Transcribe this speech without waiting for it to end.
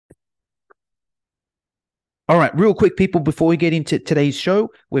All right, real quick, people, before we get into today's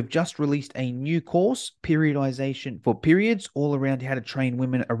show, we've just released a new course, Periodization for Periods, all around how to train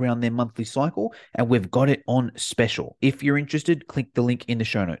women around their monthly cycle, and we've got it on special. If you're interested, click the link in the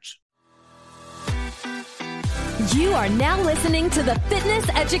show notes. You are now listening to the Fitness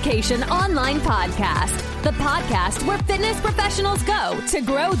Education Online Podcast, the podcast where fitness professionals go to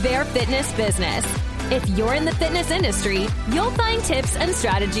grow their fitness business. If you're in the fitness industry, you'll find tips and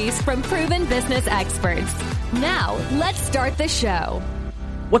strategies from proven business experts. Now, let's start the show.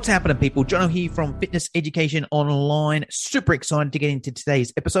 What's happening, people? Jono here from Fitness Education Online. Super excited to get into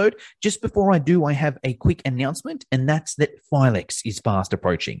today's episode. Just before I do, I have a quick announcement, and that's that Filex is fast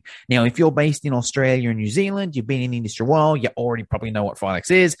approaching. Now, if you're based in Australia or New Zealand, you've been in the industry a while, you already probably know what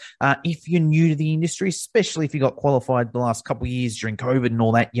Filex is. If you're new to the industry, especially if you got qualified the last couple of years during COVID and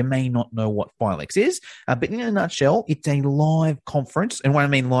all that, you may not know what Filex is. But in a nutshell, it's a live conference. And when I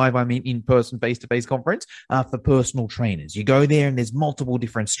mean live, I mean in-person, face-to-face conference for personal trainers. You go there and there's multiple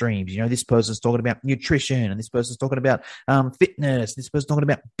different streams. You know, this person's talking about nutrition and this person's talking about fitness. This person's talking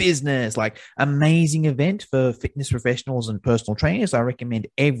about business. Like, amazing event for fitness professionals and personal trainers. I recommend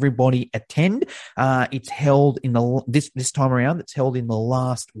everybody attend. It's held in this time around. It's held in the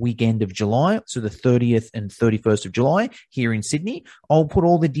last weekend of July, so the 30th and 31st of July here in Sydney. I'll put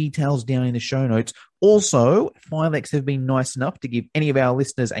all the details down in the show notes. Also, Filex have been nice enough to give any of our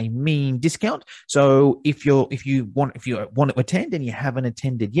listeners a mean discount. So if you want to attend and you haven't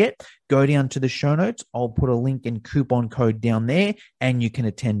attended yet, go down to the show notes. I'll put a link and coupon code down there, and you can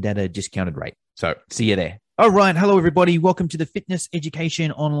attend at a discounted rate. So see you there. All right. Hello, everybody. Welcome to the Fitness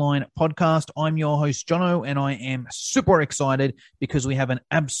Education Online Podcast. I'm your host, Jono, and I am super excited because we have an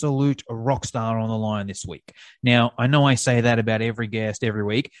absolute rock star on the line this week. Now, I know I say that about every guest every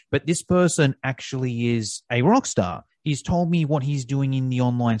week, but this person actually is a rock star. He's told me what he's doing in the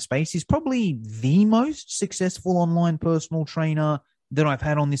online space. He's probably the most successful online personal trainer that I've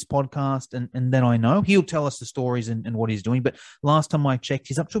had on this podcast and that I know. He'll tell us the stories and what he's doing. But last time I checked,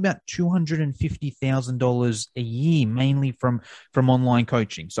 he's up to about $250,000 a year, mainly from online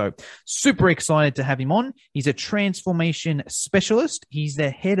coaching. So super excited to have him on. He's a transformation specialist. He's the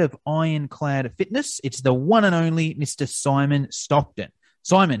head of Ironclad Fitness. It's the one and only Mr. Simon Stockton.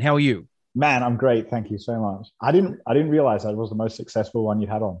 Simon, how are you? Man, I'm great. Thank you so much. I didn't realize that was the most successful one you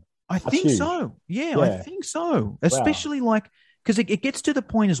had on. I think so. Yeah, I think so. Especially because it gets to the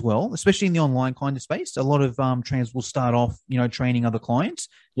point as well, especially in the online kind of space. A lot of trainers will start off, training other clients,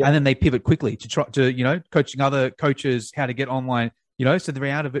 and then they pivot quickly to try to, coaching other coaches how to get online, so they're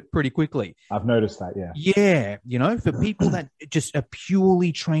out of it pretty quickly. I've noticed that, yeah. Yeah, for people that just are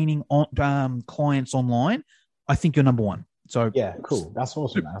purely training on clients online, I think you're number one. So yeah, cool. That's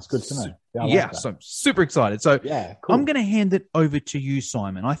awesome, man. That's good to know. Yeah, so I'm super excited. So yeah, cool. I'm going to hand it over to you,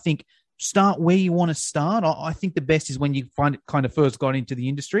 Simon. I think start where you want to start. I think the best is when you kind of first got into the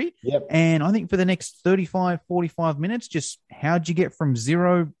industry. Yep. And I think for the next 35, 45 minutes, just how'd you get from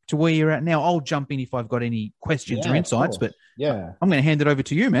zero to where you're at now? I'll jump in if I've got any questions or insights, but yeah, I'm going to hand it over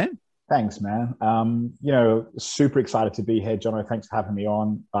to you, man. Thanks, man. Super excited to be here, Jono. Thanks for having me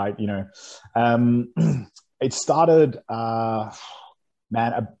on. It started, about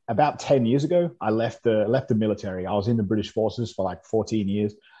 10 years ago. I left the military. I was in the British Forces for like 14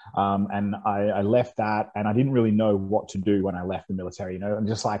 years. And I left that, and I didn't really know what to do when I left the military, and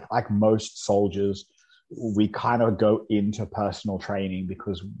just like most soldiers, we kind of go into personal training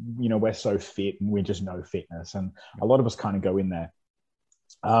because, we're so fit and we just know fitness. And a lot of us kind of go in there.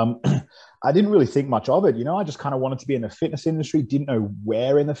 I didn't really think much of it. I just kind of wanted to be in the fitness industry. Didn't know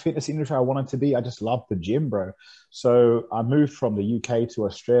where in the fitness industry I wanted to be. I just loved the gym, bro. So I moved from the UK to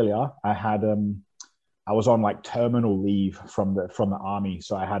Australia. I was on like terminal leave from the army.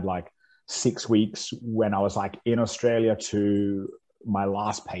 So I had like 6 weeks when I was like in Australia to my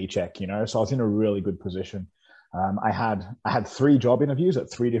last paycheck, So I was in a really good position. I had 3 job interviews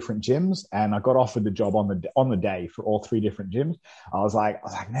at 3 different gyms, and I got offered the job on the day for all 3 different gyms. I was like,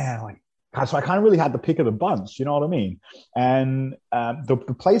 man, so I kind of really had the pick of the bunch, you know what I mean? And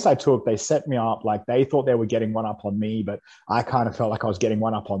the place I took, they set me up, like they thought they were getting one up on me, but I kind of felt like I was getting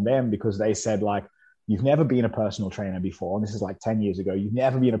one up on them because they said like, you've never been a personal trainer before. And this is like 10 years ago. You've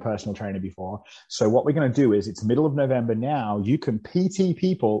never been a personal trainer before. So what we're going to do is, it's middle of November now. You can PT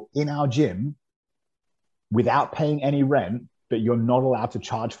people in our gym without paying any rent, but you're not allowed to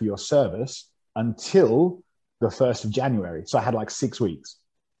charge for your service until the 1st of January. So I had like 6 weeks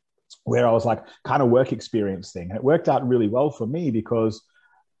where I was like kind of work experience thing. And it worked out really well for me because,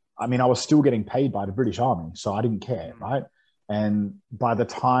 I was still getting paid by the British Army. So I didn't care, right? And by the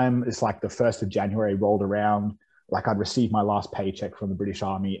time it's like the 1st of January rolled around, like I'd received my last paycheck from the British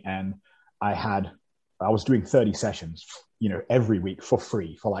Army, and I had I was doing 30 sessions, every week for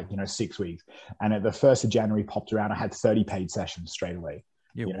free for 6 weeks. And at the 1st of January popped around, I had 30 paid sessions straight away.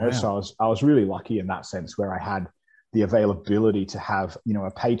 Wow. So I was really lucky in that sense, where I had the availability to have,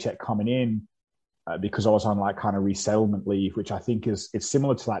 a paycheck coming in, because I was on kind of resettlement leave, which I think it's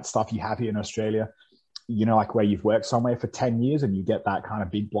similar to that stuff you have here in Australia, where you've worked somewhere for 10 years and you get that kind of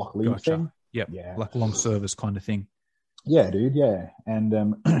big block leave thing. Yep. Yeah. Like long service kind of thing. Yeah, dude. Yeah. And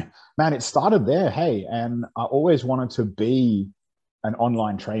man, it started there. Hey, and I always wanted to be an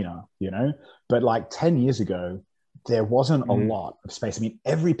online trainer, but 10 years ago, there wasn't a lot of space. I mean,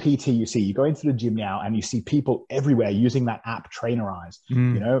 every PT you see, you go into the gym now and you see people everywhere using that app Trainerize,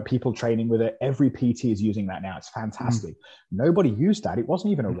 people training with it. Every PT is using that now. It's fantastic. Nobody used that. It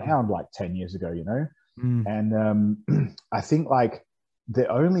wasn't even around 10 years ago, And I think the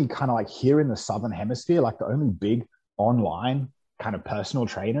only kind of here in the Southern Hemisphere, the only big online kind of personal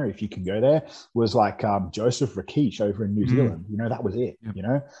trainer, if you can go there, was Joseph Rakic over in New Zealand. That was it,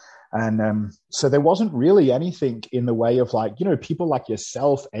 And so there wasn't really anything in the way of people like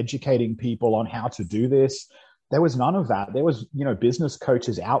yourself educating people on how to do this. There was none of that. There was, business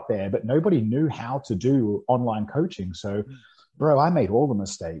coaches out there, but nobody knew how to do online coaching. So, bro, I made all the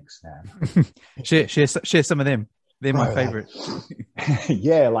mistakes, man. share some of them. They're my favorite.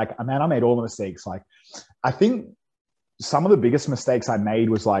 Yeah. Man, I made all the mistakes. I think some of the biggest mistakes I made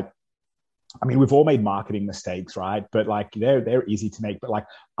was we've all made marketing mistakes, right? But they're easy to make, but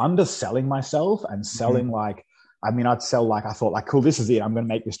underselling myself and selling I'd sell I thought cool, this is it. I'm going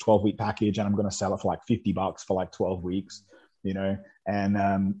to make this 12-week package and I'm going to sell it for $50 for 12 weeks, and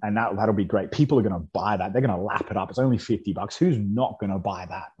that'll be great. People are going to buy that. They're going to lap it up. It's only $50. Who's not going to buy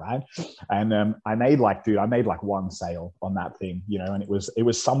that, right? And I made one sale on that thing, and it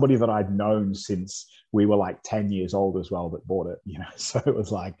was somebody that I'd known since we were 10 years old as well that bought it, So it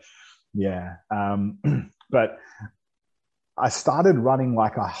was yeah. But I started running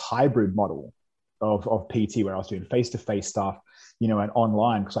a hybrid model of PT where I was doing face-to-face stuff, and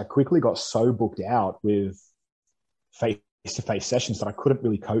online, because I quickly got so booked out with face-to-face sessions that I couldn't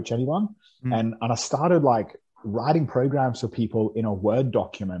really coach anyone. And I started writing programs for people in a Word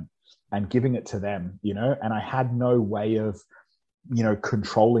document and giving it to them, and I had no way of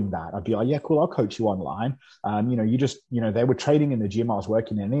controlling that. I'd be yeah, cool, I'll coach you online. You just, they were training in the gym I was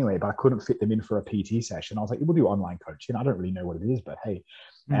working in anyway, but I couldn't fit them in for a PT session. I was we'll do online coaching. I don't really know what it is, but hey.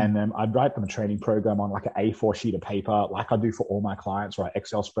 And I'd write them a training program on an A4 sheet of paper, I do for all my clients, or an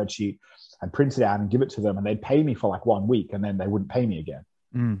Excel spreadsheet, and print it out and give it to them. And they'd pay me for 1 week, and then they wouldn't pay me again.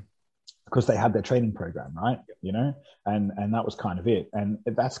 Because they had their training program, right? And that was kind of it. And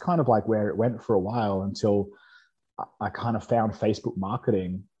that's kind of where it went for a while, until I kind of found Facebook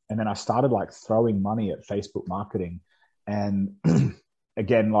marketing, and then I started throwing money at Facebook marketing. And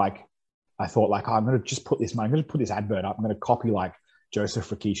again, I thought I'm going to just put this money, I'm going to put this advert up. I'm going to copy Joseph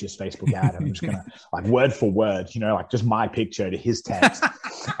Rakic's Facebook ad. I'm just going to word for word, just my picture to his text.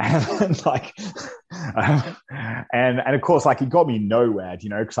 And and of course, it got me nowhere,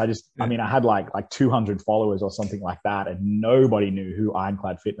 because I had 200 followers or something like that. And nobody knew who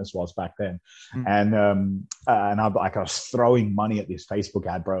Ironclad Fitness was back then. And I was throwing money at this Facebook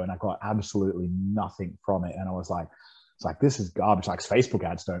ad, bro. And I got absolutely nothing from it. And I was it's this is garbage. Facebook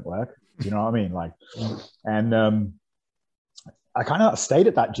ads don't work. You know what I mean? I kind of stayed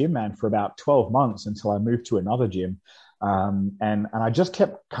at that gym, man, for about 12 months until I moved to another gym. And I just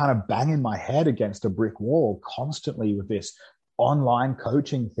kept kind of banging my head against a brick wall constantly with this online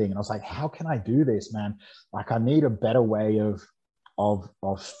coaching thing. And I was how can I do this, man? I need a better way of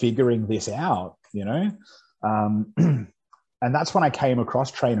figuring this out, And that's when I came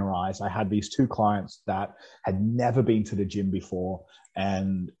across Trainerize. I had these 2 clients that had never been to the gym before,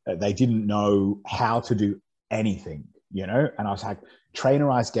 and they didn't know how to do anything. And I was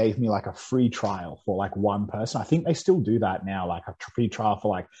Trainerize gave me a free trial for one person. I think they still do that now, a free trial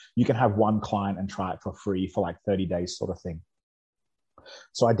for you can have one client and try it for free for 30 days sort of thing.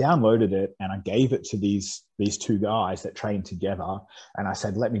 So I downloaded it and I gave it to these 2 guys that trained together. And I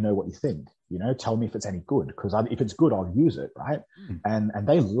said, let me know what you think, tell me if it's any good, because if it's good, I'll use it. Right. And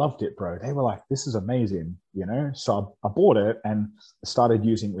they loved it, bro. They were this is amazing, So I bought it and started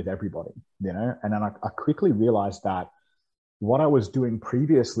using it with everybody, and then I quickly realized that what I was doing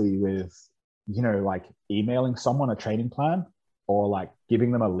previously with, emailing someone a training plan, or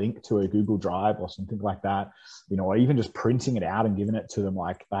giving them a link to a Google Drive or something like that, or even just printing it out and giving it to them,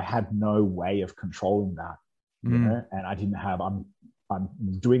 I had no way of controlling that, and I didn't have, I'm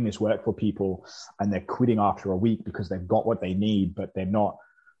doing this work for people and they're quitting after a week because they've got what they need, but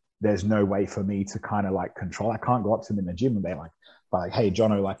there's no way for me to kind of control. I can't go up to them in the gym and they're like, hey,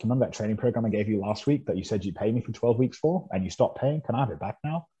 Jono, like, remember that training program I gave you last week that you said you'd pay me for 12 weeks for, and you stopped paying? Can I have it back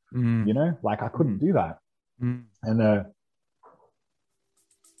now? You know, like I couldn't do that. And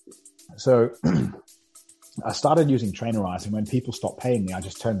so I started using Trainerize, and when people stopped paying me, I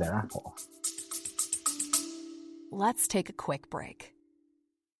just turned their app off. Let's take a quick break.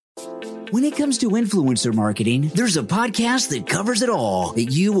 When it comes to influencer marketing, there's a podcast that covers it all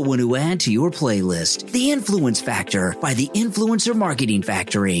that you will want to add to your playlist. The Influence Factor by the Influencer Marketing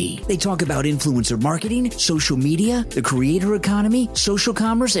Factory. They talk about influencer marketing, social media, the creator economy, social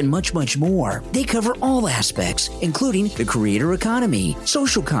commerce, and much, much more. They cover all aspects, including the creator economy,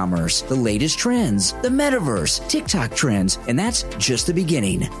 social commerce, the latest trends, the metaverse, TikTok trends, and that's just the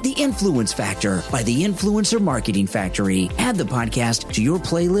beginning. The Influence Factor by the Influencer Marketing Factory. Add the podcast to your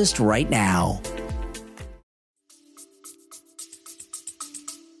playlist right now.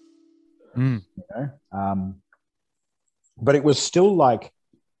 You know? But it was still like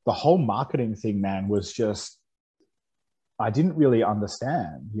the whole marketing thing, man, was just, I didn't really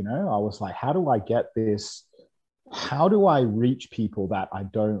understand, you know? I was like, how do I get this? How do I reach people that I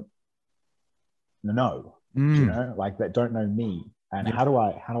don't know, you know, like that don't know me? And how do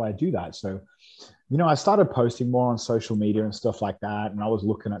I do that? So, you know, I started posting more on social media and stuff like that. And I was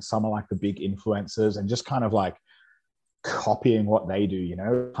looking at some of like the big influencers and just kind of like copying what they do, you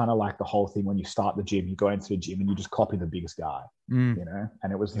know, kind of like the whole thing when you start the gym, you go into the gym and you just copy the biggest guy, you know,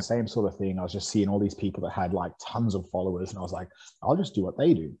 and it was the same sort of thing. I was just seeing all these people that had like tons of followers, and I was like, I'll just do what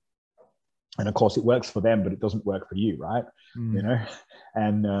they do. And of course it works for them, but it doesn't work for you, right? You know,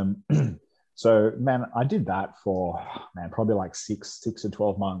 and so, man, I did that for, probably like six to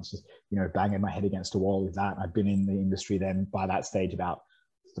 12 months, you know, banging my head against a wall with that. I'd been in the industry then by that stage about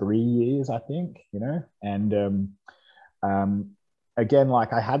 3 years, I think, you know, and again,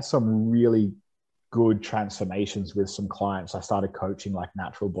 like I had some really good transformations with some clients. I started coaching like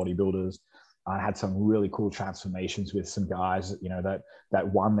natural bodybuilders. I had some really cool transformations with some guys, you know, that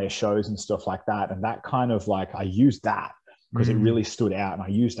won their shows and stuff like that. And that kind of like, I used that because it really stood out, and I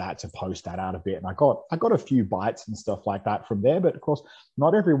used that to post that out a bit. And I got a few bites and stuff like that from there, but of course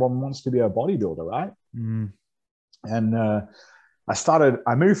not everyone wants to be a bodybuilder, right? And I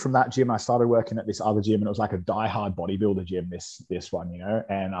moved from that gym. I started working at this other gym, and it was like a diehard bodybuilder gym, this one, you know,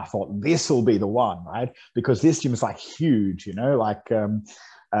 and I thought this will be the one, right? Because this gym is like huge, you know, like, can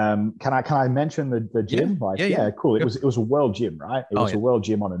I mention the gym? Yeah, cool. It was a world gym, right? It was a world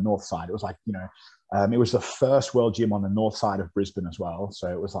gym on the north side. It was like, you know, it was the first world gym on the north side of Brisbane as well.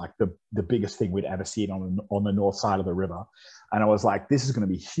 So it was like the biggest thing we'd ever seen on the north side of the river. And I was like, this is going to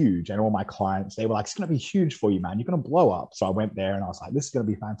be huge. And all my clients, they were like, it's going to be huge for you, man. You're going to blow up. So I went there and I was like, this is going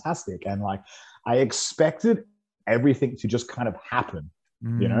to be fantastic. And like, I expected everything to just kind of happen,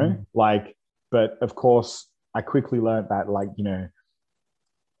 you know, like, but of course I quickly learned that, like, you know,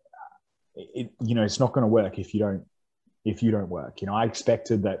 it's not going to work if you don't work. You know, I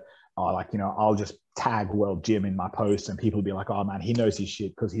expected that, like, you know, I'll just tag World Gym in my posts and people will be like, oh man, he knows his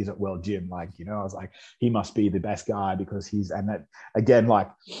shit because he's at World Gym. Like, you know, I was like, he must be the best guy because and that again, man,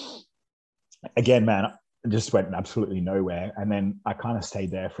 it just went absolutely nowhere. And then I kind of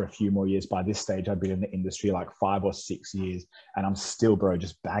stayed there for a few more years. By this stage, I'd been in the industry like 5 or 6 years, and I'm still, bro,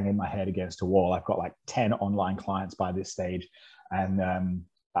 just banging my head against a wall. I've got like 10 online clients by this stage. And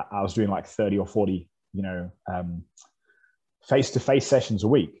I was doing like 30 or 40, you know, face-to-face sessions a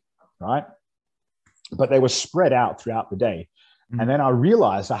week. Right. But they were spread out throughout the day. And then I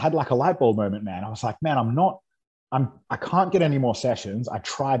realized I had like a light bulb moment, man. I was like, man, I can't get any more sessions. I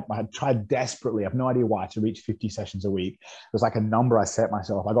tried desperately. I have no idea why, to reach 50 sessions a week. It was like a number I set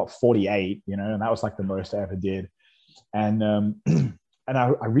myself. I got 48, you know, and that was like the most I ever did. And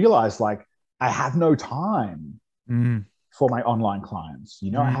I realized like I have no time for my online clients.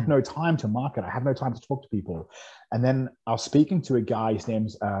 You know, I have no time to market. I have no time to talk to people. And then I was speaking to a guy, his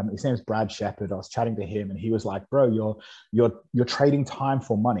name's Brad Shepard. I was chatting to him and he was like, bro, you're trading time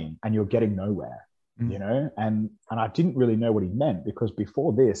for money and you're getting nowhere, you know? And I didn't really know what he meant, because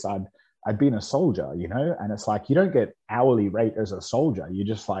before this I'd been a soldier, you know? And it's like, you don't get hourly rate as a soldier. You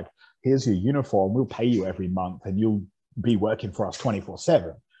just like, here's your uniform. We'll pay you every month and you'll be working for us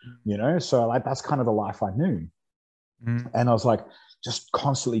 24/7, you know? So like, that's kind of the life I knew. And I was like, just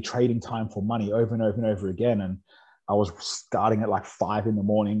constantly trading time for money over and over and over again. And I was starting at like 5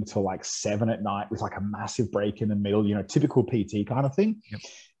 a.m. till like 7 p.m. with like a massive break in the middle, you know, typical PT kind of thing. Yep.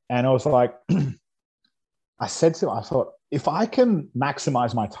 And I was like, I thought, if I can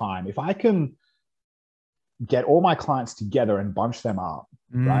maximize my time, if I can get all my clients together and bunch them up,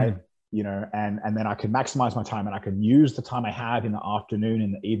 right, you know, and then I can maximize my time and I can use the time I have in the afternoon,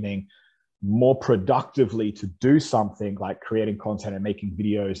 in the evening, more productively to do something like creating content and making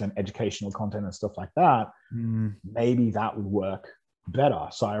videos and educational content and stuff like that, maybe that would work better.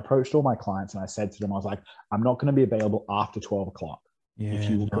 So I approached all my clients and I said to them, I was like, I'm not going to be available after 12 o'clock. If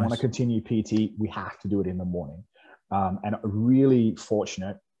you want to continue PT, we have to do it in the morning. And really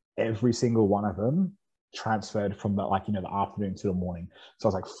fortunate, every single one of them transferred from the the afternoon to the morning. So I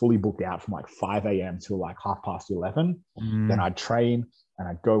was like fully booked out from like 5 a.m. till like 11:30. Then I'd train and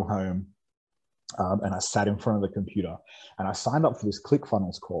I'd go home. And I sat in front of the computer and I signed up for this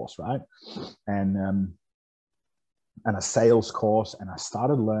ClickFunnels course, right? And a sales course. And I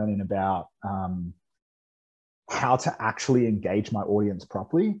started learning about how to actually engage my audience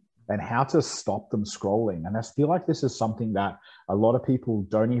properly and how to stop them scrolling. And I feel like this is something that a lot of people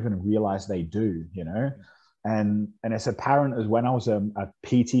don't even realize they do, And it's apparent as when I was a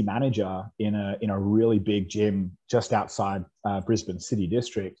PT manager in a really big gym just outside Brisbane City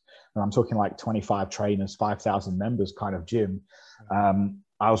District, and I'm talking like 25 trainers, 5,000 members kind of gym.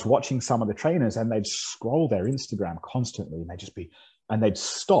 I was watching some of the trainers and they'd scroll their Instagram constantly, and they'd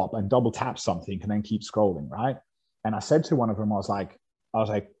stop and double tap something and then keep scrolling, right? And I said to one of them, I was like,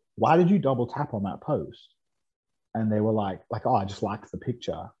 why did you double tap on that post? And they were like, oh, I just liked the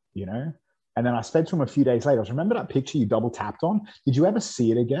picture, And then I said to them a few days later, I was, remember that picture you double tapped on? Did you ever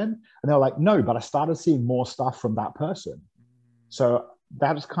see it again? And they were like, no, but I started seeing more stuff from that person. So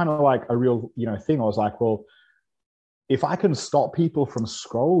that was kind of like a real, thing. I was like, well, if I can stop people from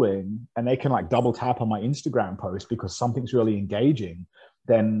scrolling and they can like double tap on my Instagram post because something's really engaging,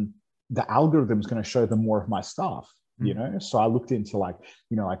 then the algorithm is going to show them more of my stuff, So I looked into like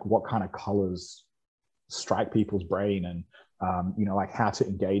what kind of colors strike people's brain and, like how to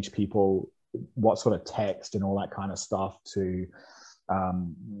engage people, what sort of text and all that kind of stuff to,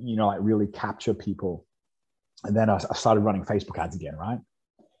 like really capture people. And then I started running Facebook ads again, right?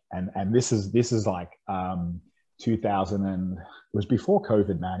 And this is like 2000 and it was before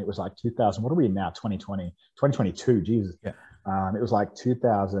COVID, man. It was like 2000. What are we in now? 2022. Jesus. Yeah. It was like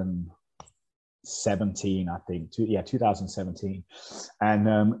 2017, I think. 2017. And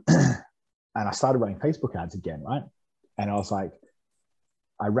I started running Facebook ads again, right? And I was like,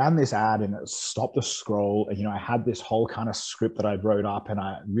 I ran this ad and it stopped the scroll. And, I had this whole kind of script that I wrote up and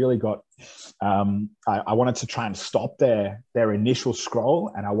I really got, I wanted to try and stop their initial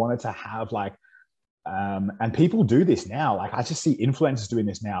scroll. And I wanted to have like, and people do this now. Like I just see influencers doing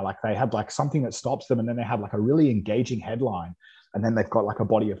this now. Like they have like something that stops them and then they have like a really engaging headline and then they've got like a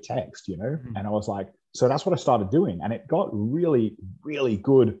body of text, And I was like, so that's what I started doing. And it got really, really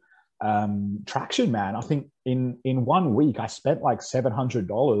good traction, man. I think in 1 week, I spent like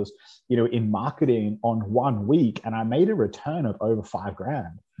 $700, in marketing on 1 week, and I made a return of over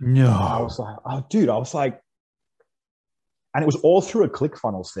 $5,000. No, I was like, oh, dude, and it was all through a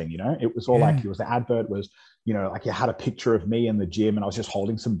ClickFunnels thing, It was all like, it was the advert was, like you had a picture of me in the gym and I was just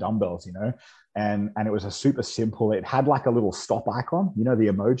holding some dumbbells, and it was a super simple, it had like a little stop icon, the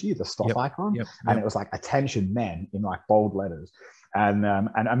emoji, the stop icon. And it was like attention men in like bold letters. And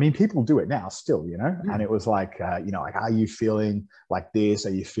I mean, people do it now still, and it was like, like, are you feeling like this?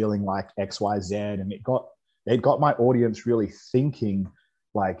 Are you feeling like X, Y, Z? And it got my audience really thinking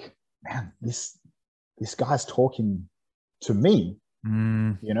like, man, this guy's talking to me,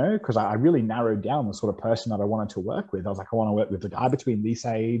 because I really narrowed down the sort of person that I wanted to work with. I was like, I want to work with a guy between this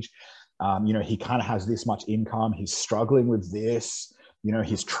age. He kind of has this much income. He's struggling with this,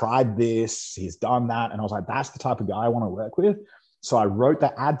 he's tried this, he's done that. And I was like, that's the type of guy I want to work with. So I wrote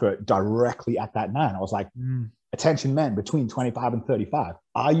that advert directly at that man. I was like, attention men between 25 and 35.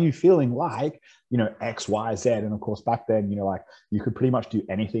 Are you feeling like, X, Y, Z? And of course, back then, like you could pretty much do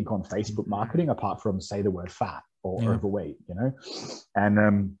anything on Facebook marketing apart from say the word fat or overweight,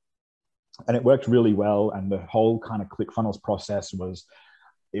 and it worked really well. And the whole kind of ClickFunnels process was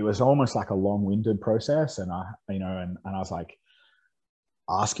almost like a long-winded process. And I was like,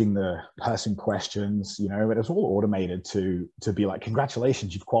 asking the person questions, it was all automated to be like,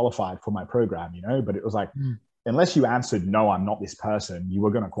 congratulations, you've qualified for my program, but it was like, unless you answered, no, I'm not this person, you were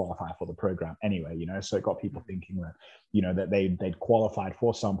going to qualify for the program anyway, so it got people thinking that, that they'd qualified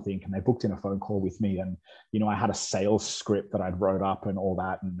for something and they booked in a phone call with me. And, I had a sales script that I'd wrote up and all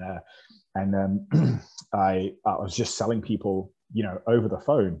that. And I was just selling people, over the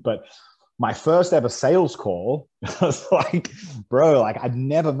phone. But my first ever sales call, I was like, bro, like I'd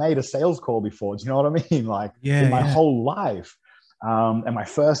never made a sales call before. Do you know what I mean? Like in my whole life. And my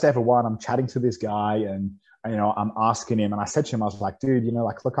first ever one, I'm chatting to this guy and I'm asking him, and I said to him, I was like, dude,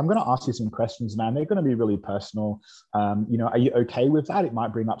 like, look, I'm going to ask you some questions, man. They're going to be really personal. Are you okay with that? It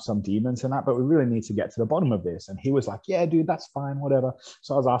might bring up some demons and that, but we really need to get to the bottom of this. And he was like, yeah, dude, that's fine, whatever.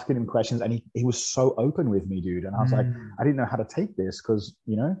 So I was asking him questions, and he was so open with me, dude. And I was like, I didn't know how to take this because,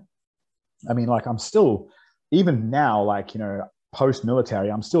 like, I'm still, even now, like,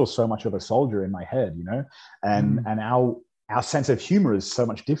 post-military, I'm still so much of a soldier in my head, and our sense of humor is so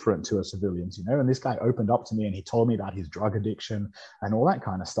much different to a civilian's, and this guy opened up to me and he told me about his drug addiction and all that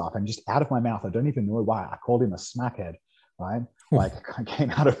kind of stuff. And just out of my mouth, I don't even know why, I called him a smackhead, right? Like, it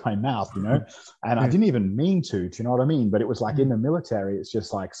came out of my mouth, and I didn't even mean to, do you know what I mean? But it was like in the military, it's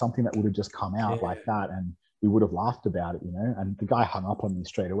just like something that would have just come out like that. And we would have laughed about it, and the guy hung up on me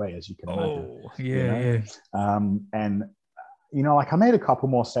straight away, as you can imagine. And, like, I made a couple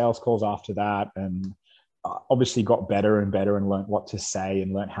more sales calls after that, and obviously got better and better and learned what to say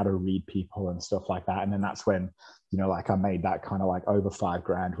and learned how to read people and stuff like that. And then that's when, like, I made that kind of like over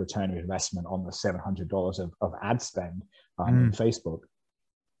 $5,000 return of investment on the $700 of ad spend in Facebook.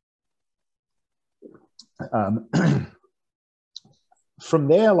 From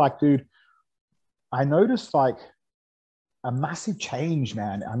there, like, dude, I noticed like a massive change,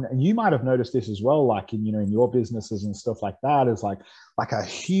 man. And you might have noticed this as well, like in, in your businesses and stuff like that, is like a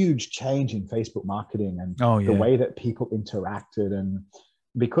huge change in Facebook marketing and the way that people interacted. And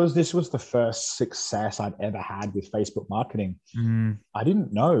because this was the first success I'd ever had with Facebook marketing, I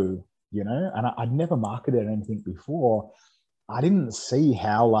didn't know, and I'd never marketed anything before. I didn't see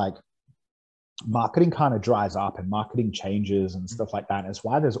how like marketing kind of dries up and marketing changes and stuff like that. And it's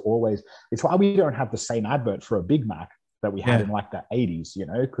why we don't have the same advert for a Big Mac that we had in like the 80s,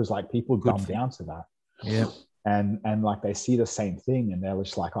 because like people dumb down to that. Yeah. And like they see the same thing and they're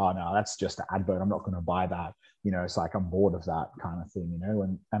just like, oh no, that's just an advert. I'm not going to buy that. It's like, I'm bored of that kind of thing,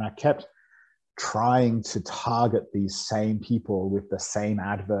 and I kept trying to target these same people with the same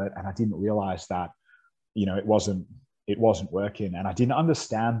advert. And I didn't realize that, it wasn't working. And I didn't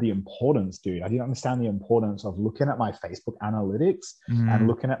understand the importance, dude. I didn't understand the importance of looking at my Facebook analytics and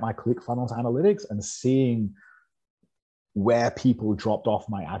looking at my ClickFunnels analytics and seeing where people dropped off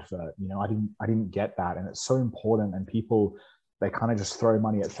my advert. I didn't get that. And it's so important. And people, they kind of just throw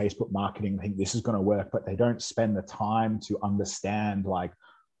money at Facebook marketing, think this is going to work, but they don't spend the time to understand, like,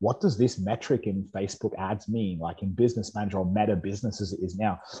 what does this metric in Facebook ads mean? Like in Business Manager or Meta Business as it is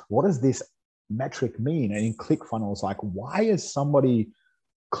now, what does this metric mean? And in ClickFunnels, like, why is somebody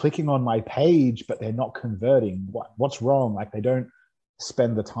clicking on my page, but they're not converting? What's wrong? Like, they don't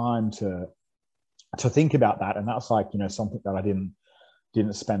spend the time to think about that. And that's like, something that I didn't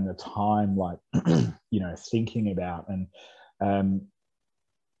spend the time, like, thinking about. And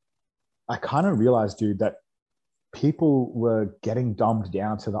I kind of realized, dude, that people were getting dumbed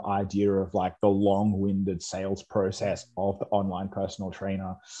down to the idea of like the long-winded sales process of the online personal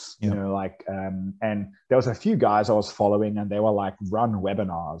trainer, and there was a few guys I was following and they were like, run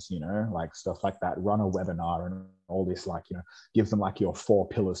webinars, like stuff like that, run a webinar and all this, like, give them like your 4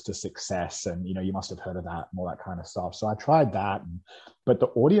 pillars to success. And, you must have heard of that and all that kind of stuff. So I tried that. But the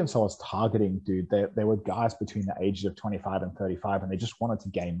audience I was targeting, dude, they were guys between the ages of 25 and 35, and they just wanted to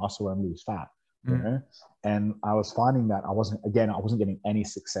gain muscle and lose fat. And I was finding that I wasn't getting any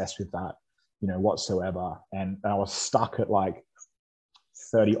success with that, whatsoever. And I was stuck at like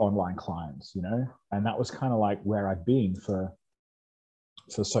 30 online clients, and that was kind of like where I'd been for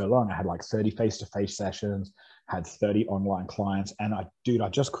so long. I had like 30 face-to-face sessions, had 30 online clients, and I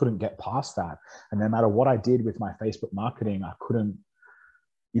just couldn't get past that. And no matter what I did with my Facebook marketing, I couldn't,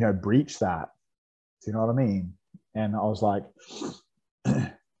 breach that. Do you know what I mean? And I was like,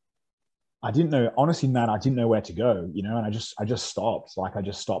 I didn't know, honestly, man, I didn't know where to go, and I just stopped. Like, I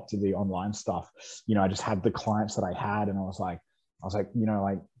just stopped to the online stuff. I just had the clients that I had, and I was like,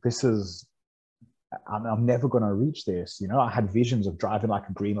 this is, I'm never going to reach this. I had visions of driving like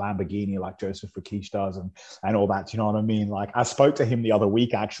a green Lamborghini, like Joseph Rakish does, and all that. You know what I mean? Like, I spoke to him the other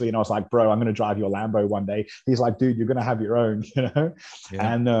week, actually, and I was like, bro, I'm going to drive your Lambo one day. He's like, dude, you're going to have your own, Yeah.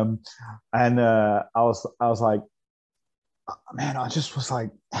 And I was like, man, I just was like,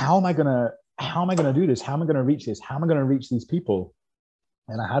 how am I gonna do this? How am I gonna reach this? How am I gonna reach these people?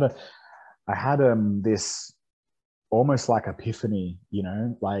 And I had this almost like epiphany,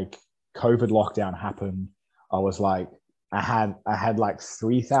 like COVID lockdown happened. I was like, I had like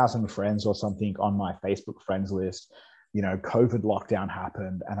 3,000 friends or something on my Facebook friends list. COVID lockdown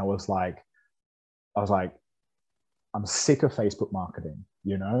happened, and I was like, I'm sick of Facebook marketing.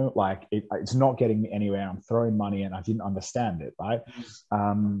 Like it's not getting me anywhere. I'm throwing money and I didn't understand it. Right.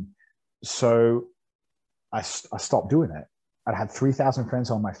 So I stopped doing it. I'd had 3,000 friends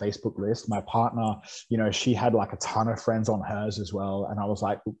on my Facebook list. My partner, you know, she had like a ton of friends on hers as well. And I was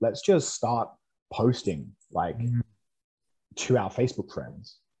like, let's just start posting like to our Facebook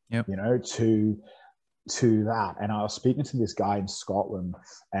friends, you know, to that. And I was speaking to this guy in Scotland,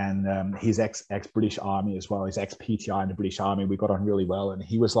 and he's ex British Army as well. He's ex PTI in the British Army. We got on really well. And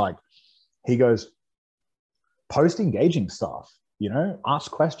he was like, he goes, post engaging stuff, you know,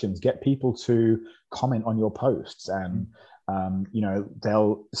 ask questions, get people to comment on your posts. And, you know,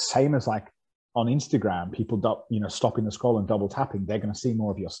 they'll, same as like on Instagram, people, you know, stopping the scroll and double tapping, they're going to see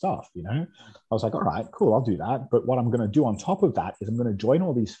more of your stuff, you know? I was like, all right, cool, I'll do that. But what I'm going to do on top of that is I'm going to join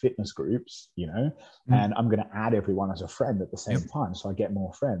all these fitness groups, you know, and I'm going to add everyone as a friend at the same time. So I get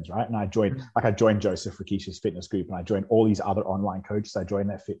more friends, right? And I joined, like I joined Joseph Rakisha's fitness group, and I joined all these other online coaches. I joined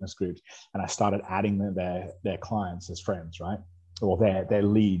their fitness groups, and I started adding their clients as friends, right? Or their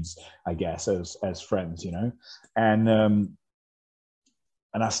leads, I guess, as friends, you know?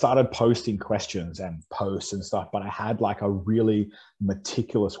 And I started posting questions and posts and stuff, but I had like a really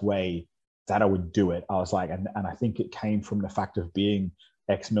meticulous way that I would do it. I was like, and I think it came from the fact of being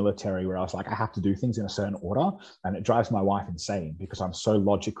ex-military, where I was like, I have to do things in a certain order, and it drives my wife insane because I'm so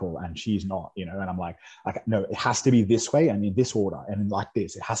logical and she's not, you know. And I'm like, no, it has to be this way and in this order and like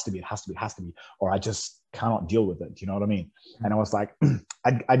this. It has to be, or I just cannot deal with it. Do you know what I mean? And I was like,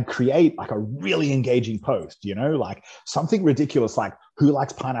 I'd create like a really engaging post, you know, like something ridiculous, like who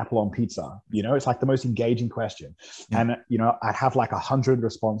likes pineapple on pizza? You know, it's like the most engaging question. And, you know, I'd have like 100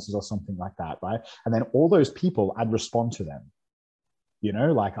 responses or something like that, right? And then all those people, I'd respond to them. You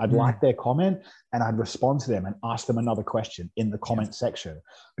know, like I'd like their comment and I'd respond to them and ask them another question in the comment section,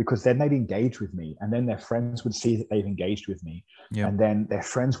 because then they'd engage with me, and then their friends would see that they've engaged with me. And then their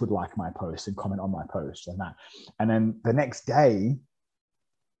friends would like my post and comment on my post and that. And then the next day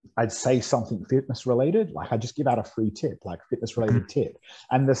I'd say something fitness related. Like I just give out a free tip, like fitness related tip.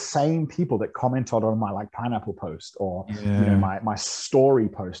 And the same people that commented on my like pineapple post, or, you know, my story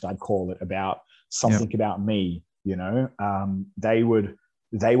post, I'd call it, about something about me, you know, they would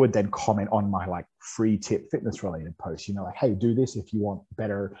then comment on my like free tip fitness related posts, you know, like, hey, do this if you want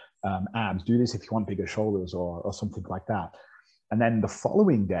better abs, do this if you want bigger shoulders, or something like that. And then the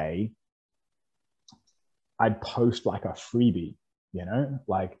following day I'd post like a freebie, you know,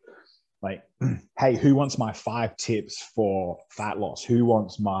 like, hey, who wants my 5 tips for fat loss? Who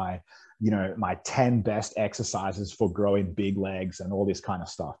wants my, you know, my 10 best exercises for growing big legs and all this kind of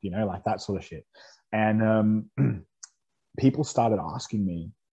stuff, you know, like that sort of shit. And people started asking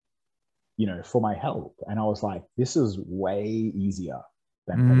me, you know, for my help. And I was like, this is way easier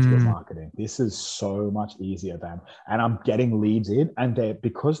than Facebook marketing. This is so much easier than, and I'm getting leads in, and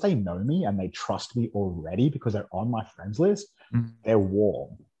because they know me and they trust me already, because they're on my friends list, they're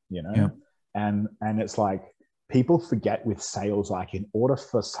warm, you know? And it's like, people forget with sales, like in order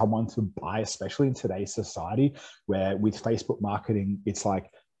for someone to buy, especially in today's society, where with Facebook marketing, it's like,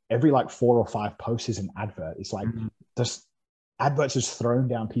 every like 4 or 5 posts is an advert. It's like just adverts just thrown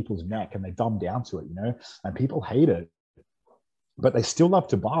down people's neck, and they dumb down to it, you know, and people hate it, but they still love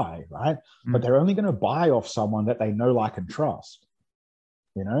to buy, right? But they're only going to buy off someone that they know, like, and trust,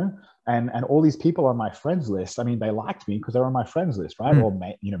 you know? And all these people on my friends list, I mean, they liked me because they're on my friends list, right? Or,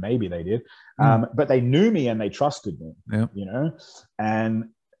 you know, maybe they did, but they knew me and they trusted me, you know? And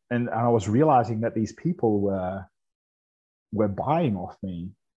I was realizing that these people were buying off me.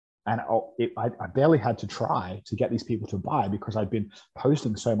 And I barely had to try to get these people to buy, because I'd been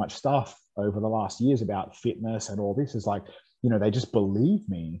posting so much stuff over the last years about fitness and all this. Is like, you know, they just believed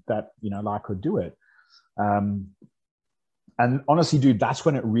me that, you know, I could do it. And honestly, dude, that's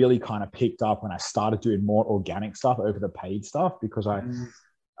when it really kind of picked up, when I started doing more organic stuff over the paid stuff, because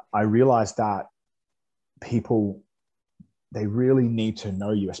I realized that people, they really need to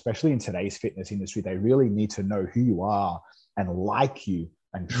know you, especially in today's fitness industry. They really need to know who you are and like you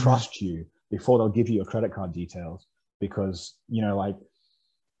and trust you before they'll give you your credit card details. Because, you know, like,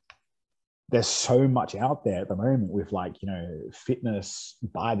 there's so much out there at the moment with, like, you know, fitness,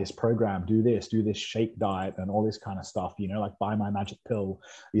 buy this program, do this shake diet and all this kind of stuff, you know, like buy my magic pill,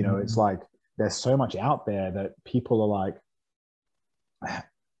 you know, it's like, there's so much out there that people are like,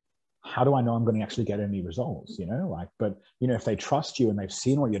 how do I know I'm going to actually get any results, you know, like, but, you know, if they trust you and they've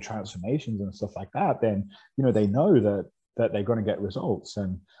seen all your transformations and stuff like that, then, you know, they know that they're going to get results.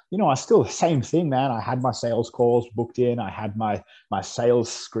 And, you know, I still, same thing, man. I had my sales calls booked in. I had my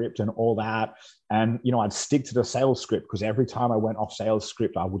sales script and all that. And, you know, I'd stick to the sales script, because every time I went off sales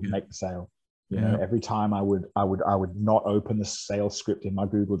script, I wouldn't make the sale, You know, every time I would not open the sales script in my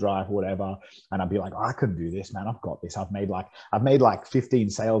Google Drive or whatever, and I'd be like, oh, I can do this, man. I've got this. I've made like 15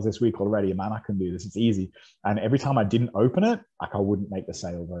 sales this week already, man. I can do this. It's easy. And every time I didn't open it, like I wouldn't make the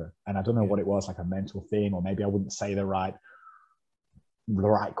sale though. And I don't know what it was, like a mental thing, or maybe I wouldn't say the right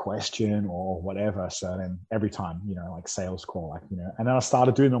question or whatever. So then every time, you know, like sales call, like, you know, and then I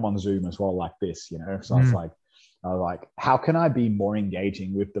started doing them on Zoom as well, like this, you know. So I was like, how can I be more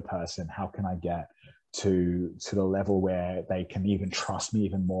engaging with the person? How can I get to the level where they can even trust me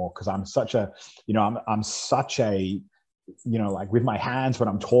even more? Because I'm such a, you know, I'm such a, you know, like with my hands when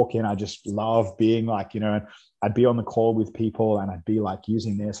I'm talking, I just love being like, you know, I'd be on the call with people and I'd be like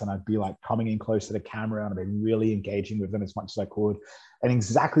using this, and I'd be like coming in close to the camera, and I'd be really engaging with them as much as I could. And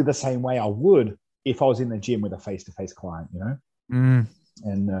exactly the same way I would if I was in the gym with a face-to-face client, you know?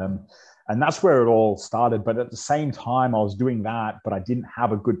 And that's where it all started. But at the same time, I was doing that, but I didn't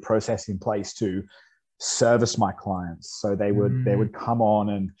have a good process in place to service my clients. So they would come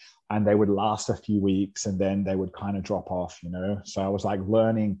on and they would last a few weeks, and then they would kind of drop off, you know? So I was like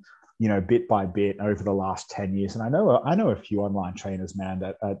learning, you know, bit by bit over the last 10 years. And I know a few online trainers, man,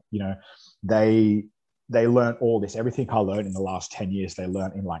 that, you know, they learned all this, everything I learned in the last 10 years, they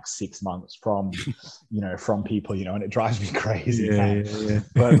learned in like 6 months from, you know, from people, you know, and it drives me crazy. Yeah.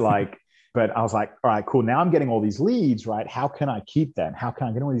 But I was like, all right, cool. Now I'm getting all these leads, right? How can I keep them? How can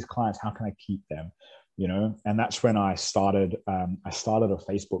I get all these clients? How can I keep them? You know? And that's when I started a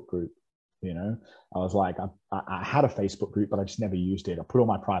Facebook group. You know, I was like, I had a Facebook group, but I just never used it. I put all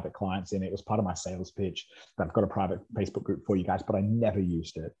my private clients in it. It was part of my sales pitch that I've got a private Facebook group for you guys, but I never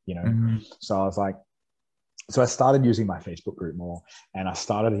used it, you know? So I was like, so I started using my Facebook group more, and I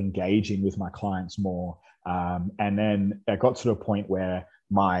started engaging with my clients more. And then I got to the point where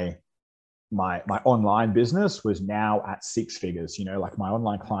my online business was now at 6 figures, you know, like my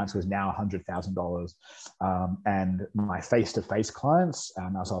online clients was now $100,000. And my face-to-face clients,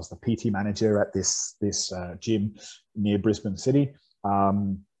 as I was the PT manager at this gym near Brisbane City, I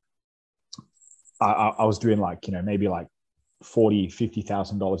was doing like, you know, maybe like $40,000,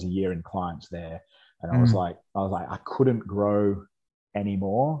 $50,000 a year in clients there. And I was like, I couldn't grow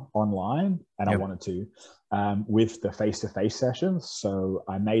anymore online, and I wanted to, with the face-to-face sessions. So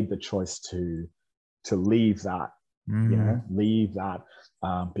I made the choice to leave that, you know,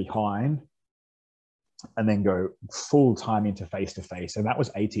 behind, and then go full time into face-to-face. And that was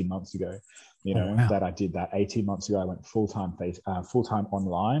 18 months ago, you know, that I did that. 18 months ago, I went full-time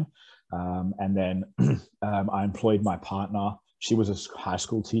online. And then I employed my partner. She was a high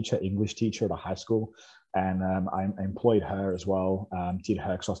school teacher, English teacher at a high school. And I employed her as well, did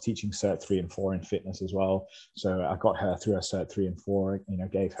her, because I was teaching Cert 3 and 4 in fitness as well. So I got her through her Cert 3 and 4, you know,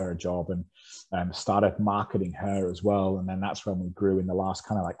 gave her a job, and started marketing her as well. And then that's when we grew in the last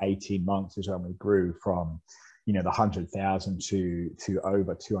kind of like 18 months is when we grew from, you know, the 100,000 to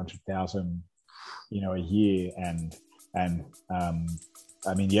over 200,000, you know, a year. And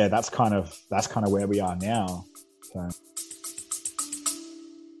I mean, yeah, that's kind of where we are now. So.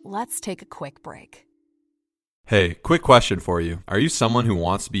 Let's take a quick break. Hey, quick question for you. Are you someone who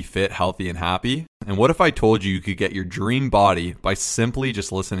wants to be fit, healthy, and happy? And what if I told you could get your dream body by simply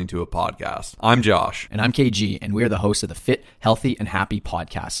just listening to a podcast? I'm Josh. And I'm KG, and we're the hosts of the Fit, Healthy, and Happy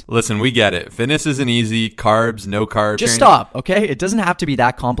podcast. Listen, we get it. Fitness isn't easy. Carbs, no carbs. Just stop, okay? It doesn't have to be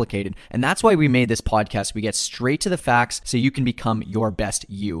that complicated. And that's why we made this podcast. We get straight to the facts so you can become your best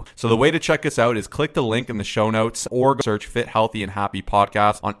you. So the way to check us out is click the link in the show notes or search Fit, Healthy, and Happy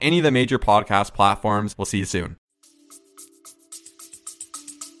podcast on any of the major podcast platforms. We'll see you soon.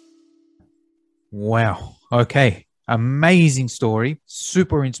 Wow. Okay. Amazing story.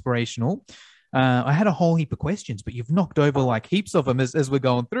 Super inspirational. I had a whole heap of questions, but you've knocked over like heaps of them as we're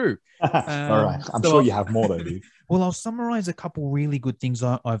going through. All right. I'm sure you have more though, dude. Well, I'll summarize a couple really good things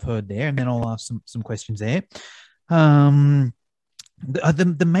I've heard there, and then I'll ask some questions there. The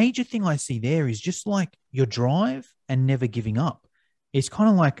major thing I see there is just like your drive and never giving up. It's kind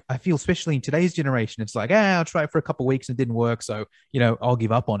of like, I feel, especially in today's generation, it's like, I'll try it for a couple of weeks and it didn't work, so, you know, I'll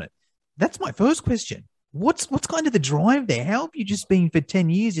give up on it. That's my first question. What's kind of the drive there? How have you just been for 10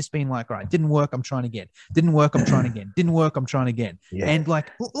 years, just been like, all right, didn't work, I'm trying again. Didn't work, I'm trying again. Didn't work, I'm trying again. Yeah. And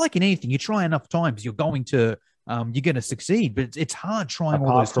like in anything, you try enough times, you're going to succeed, but it's hard trying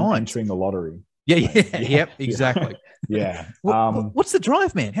all those times. Entering the lottery. Yeah. Yep, exactly. Yeah. What's the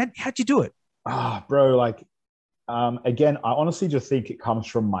drive, man? How'd you do it? Bro, like, again, I honestly just think it comes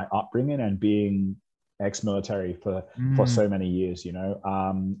from my upbringing and being ex-military for so many years, you know.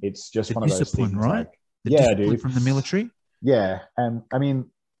 It's just one of those things, right? Like, dude, from the military. Yeah, and I mean,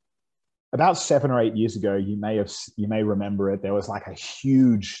 about 7 or 8 years ago, you may remember it. There was like a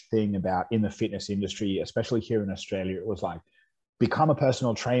huge thing about in the fitness industry, especially here in Australia. It was like, become a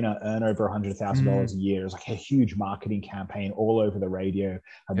personal trainer, earn over $100,000 a year. It was like a huge marketing campaign all over the radio,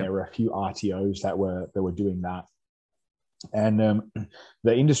 and there were a few RTOs that were doing that. And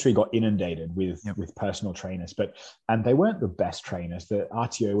the industry got inundated with personal trainers, and they weren't the best trainers. The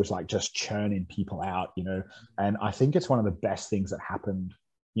RTO was like just churning people out, you know. And I think it's one of the best things that happened,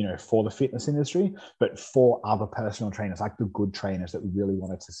 you know, for the fitness industry, but for other personal trainers, like the good trainers that really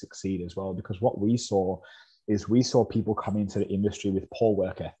wanted to succeed as well. Because what we saw people come into the industry with poor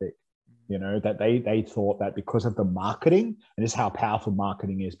work ethic. You know, that they thought that because of the marketing, and this is how powerful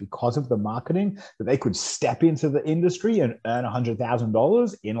marketing is, because of the marketing, that they could step into the industry and earn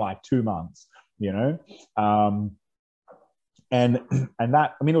 $100,000 in like 2 months, you know? And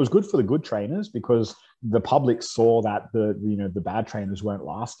that, I mean, it was good for the good trainers because the public saw that the bad trainers weren't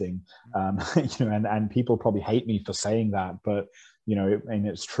lasting, you know, and people probably hate me for saying that, but you know, and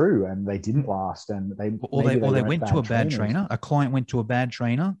it's true, and they didn't last, and they went to a bad trainer. A client went to a bad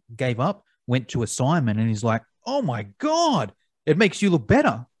trainer, gave up, went to a Simon, and he's like, "Oh my god, it makes you look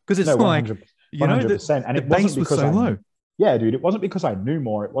better," because it's like, 100%. You know, and the base was so low. Yeah, dude, it wasn't because I knew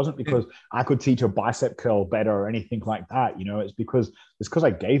more. It wasn't because I could teach a bicep curl better or anything like that. You know, it's because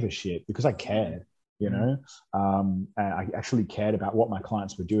I gave a shit, because I cared. You know, and I actually cared about what my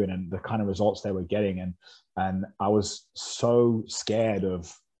clients were doing and the kind of results they were getting. And I was so scared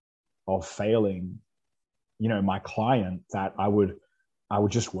of failing, you know, my client, that I would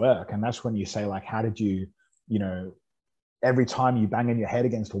just work. And that's when you say, like, how did you, you know, every time you bang your head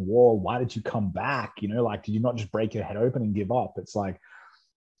against a wall, why did you come back? You know, like, did you not just break your head open and give up? It's like,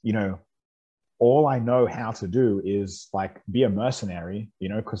 you know, all I know how to do is like be a mercenary, you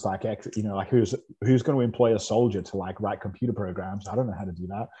know, because like, you know, like who's going to employ a soldier to like write computer programs? I don't know how to do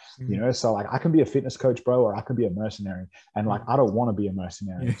that, you know? So like I can be a fitness coach, bro, or I can be a mercenary. And like, I don't want to be a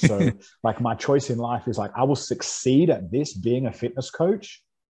mercenary. So like my choice in life is like, I will succeed at this being a fitness coach,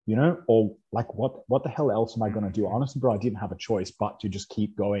 you know, or like, what the hell else am I going to do? Honestly, bro, I didn't have a choice but to just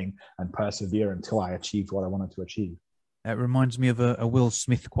keep going and persevere until I achieved what I wanted to achieve. That reminds me of a Will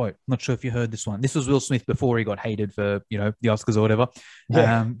Smith quote. I'm not sure if you heard this one. This was Will Smith before he got hated for, you know, the Oscars or whatever.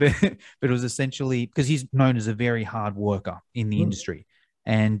 Yeah. But it was essentially because he's known as a very hard worker in the industry.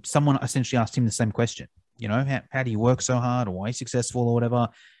 And someone essentially asked him the same question, you know, how do you work so hard, or why are you successful or whatever?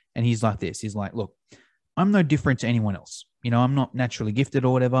 And he's like this. He's like, look, I'm no different to anyone else. You know, I'm not naturally gifted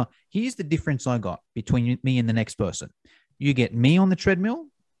or whatever. Here's the difference I got between me and the next person. You get me on the treadmill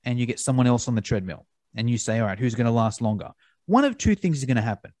and you get someone else on the treadmill. And you say, all right, who's going to last longer? One of two things is going to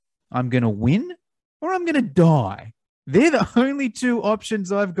happen. I'm going to win or I'm going to die. They're the only two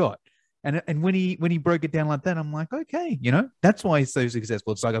options I've got. And when he broke it down like that, I'm like, okay, you know, that's why he's so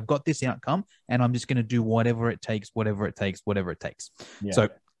successful. It's like, I've got this outcome and I'm just going to do whatever it takes. Yeah. So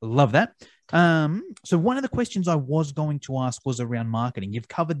love that. So one of the questions I was going to ask was around marketing. You've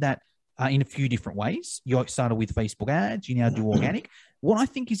covered that in a few different ways. You started with Facebook ads. You now do organic. What I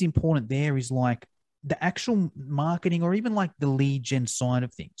think is important there is like, the actual marketing, or even like the lead gen side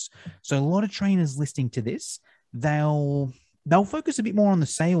of things. So a lot of trainers listening to this, they'll focus a bit more on the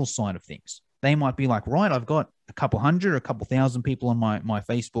sales side of things. They might be like, right, I've got a couple hundred or a couple thousand people on my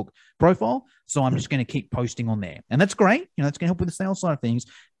Facebook profile, so I'm just going to keep posting on there. And that's great. You know, that's going to help with the sales side of things.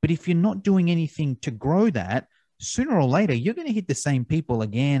 But if you're not doing anything to grow that, sooner or later, you're going to hit the same people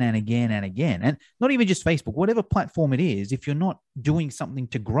again and again and again. And not even just Facebook, whatever platform it is, if you're not doing something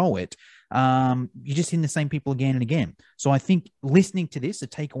to grow it, you're just hitting the same people again and again. So I think listening to this, a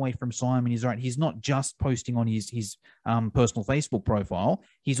takeaway from Simon is, right, he's not just posting on his personal Facebook profile.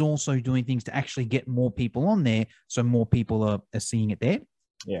 He's also doing things to actually get more people on there, so more people are seeing it there.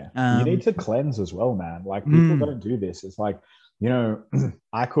 Yeah. You need to cleanse as well, man. Like, people don't do this. It's like, you know,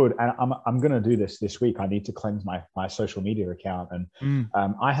 I could, and I'm going to do this week. I need to cleanse my social media account. And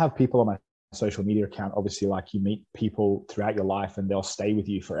I have people on my social media account. Obviously, like, you meet people throughout your life and they'll stay with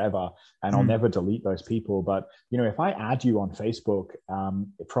you forever, and I'll never delete those people. But, you know, if I add you on Facebook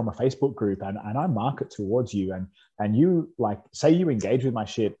from a Facebook group and I market towards you, and you, like, say you engage with my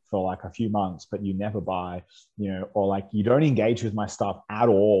shit for like a few months, but you never buy, you know, or like you don't engage with my stuff at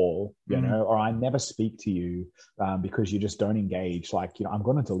all, you know, or I never speak to you because you just don't engage, like, you know, I'm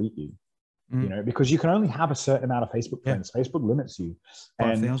going to delete you, you know, because you can only have a certain amount of Facebook friends. Facebook limits you.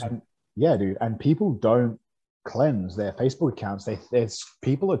 And yeah, dude. And people don't cleanse their Facebook accounts.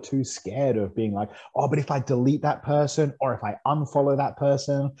 People are too scared of being like, oh, but if I delete that person, or if I unfollow that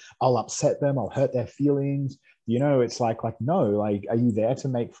person, I'll upset them, I'll hurt their feelings. You know, it's like, no, like, are you there to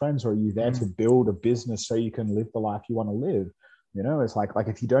make friends, or are you there to build a business so you can live the life you want to live? You know, it's like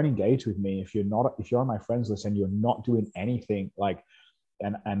if you don't engage with me, if you're on my friends list and you're not doing anything, like,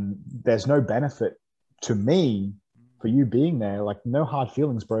 and there's no benefit to me for you being there, like, no hard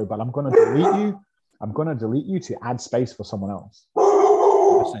feelings, bro, but I'm going to delete you. I'm going to delete you to add space for someone else.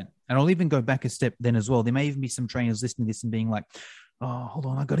 100%. And I'll even go back a step then as well. There may even be some trainers listening to this and being like, oh, hold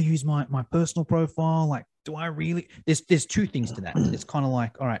on, I got to use my personal profile. Like, do I really? There's two things to that. It's kind of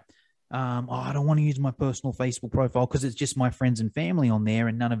like, all right, I don't want to use my personal Facebook profile because it's just my friends and family on there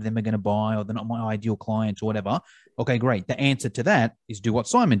and none of them are going to buy, or they're not my ideal clients or whatever. Okay, great. The answer to that is do what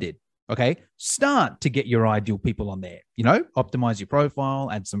Simon did. Okay, start to get your ideal people on there, you know, optimize your profile,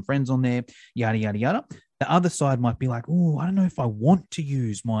 add some friends on there, yada, yada, yada. The other side might be like, oh, I don't know if I want to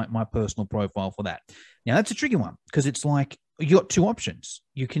use my personal profile for that. Now, that's a tricky one because it's like you got two options.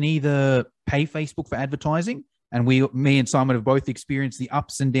 You can either pay Facebook for advertising, and me and Simon have both experienced the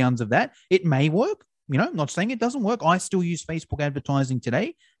ups and downs of that. It may work. You know, I'm not saying it doesn't work. I still use Facebook advertising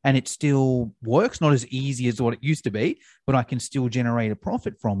today and it still works. Not as easy as what it used to be, but I can still generate a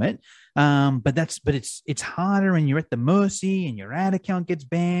profit from it. But it's harder and you're at the mercy and your ad account gets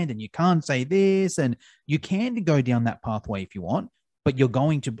banned and you can't say this, and you can go down that pathway if you want, but you're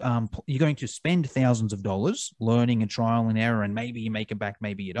going to spend thousands of dollars learning and trial and error, and maybe you make it back,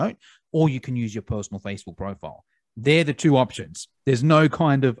 maybe you don't, or you can use your personal Facebook profile. They're the two options. There's no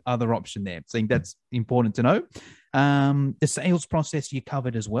kind of other option there. So I think that's important to know. The sales process you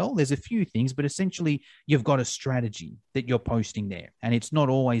covered as well. There's a few things, but essentially you've got a strategy that you're posting there. And it's not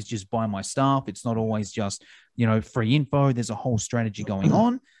always just buy my stuff. It's not always just, you know, free info. There's a whole strategy going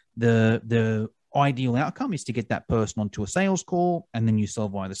on. The ideal outcome is to get that person onto a sales call and then you sell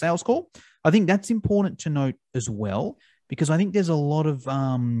via the sales call. I think that's important to note as well, because I think there's a lot of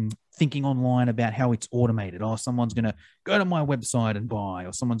thinking online about how it's automated. Oh, someone's going to go to my website and buy,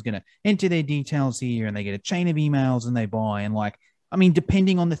 or someone's going to enter their details here and they get a chain of emails and they buy. And like, I mean,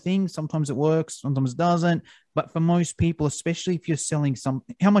 depending on the thing, sometimes it works, sometimes it doesn't. But for most people, especially if you're selling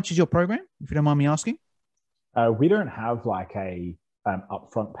how much is your program, if you don't mind me asking? We don't have like a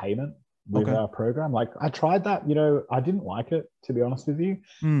upfront payment with our program. Like, I tried that, you know, I didn't like it, to be honest with you,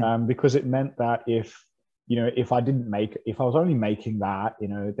 because it meant that if I was only making that, you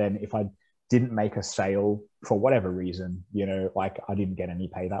know, then if I didn't make a sale for whatever reason, you know, like I didn't get any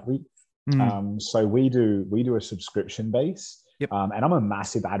pay that week. So we do a subscription base. Yep. And I'm a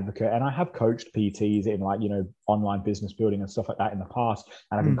massive advocate, and I have coached PTs in, like, you know, online business building and stuff like that in the past.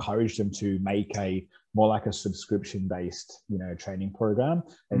 And I've encouraged them to make more like a subscription based, you know, training program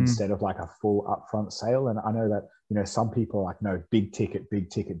instead of like a full upfront sale. And I know that, you know, some people are like, no, big ticket.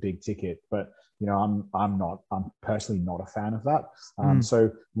 But, you know, I'm personally not a fan of that. So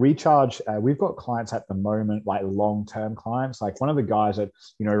Recharge, we've got clients at the moment, like long-term clients. Like one of the guys that,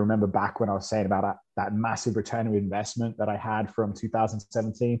 you know, remember back when I was saying about that massive return of investment that I had from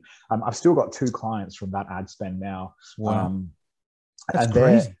 2017, I've still got 2 clients from that ad spend now. Wow. That's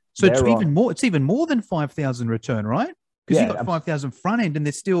crazy. So it's even more than 5,000 return, right? Because you got 5,000 front end and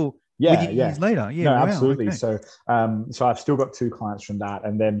they're still years later. Yeah, no, wow, absolutely. Okay. So I've still got 2 clients from that.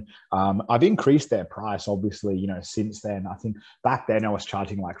 And then I've increased their price, obviously, you know, since then. I think back then I was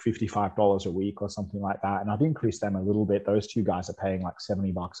charging like $55 a week or something like that. And I've increased them a little bit. Those 2 guys are paying like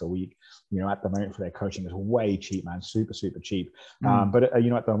 $70 a week, you know, at the moment for their coaching. Is way cheap, man. Super, super cheap. But, you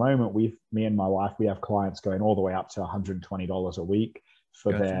know, at the moment, me and my wife, we have clients going all the way up to $120 a week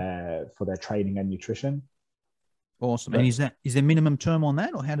for their training and nutrition. Awesome. And is there minimum term on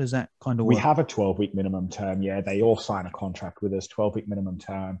that, or how does that kind of work? We have a 12-week minimum term. Yeah, they all sign a contract with us, 12-week minimum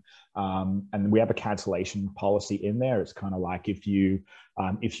term. And we have a cancellation policy in there. It's kind of like if you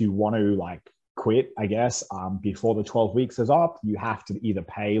want to like quit, I guess, before the 12 weeks is up, you have to either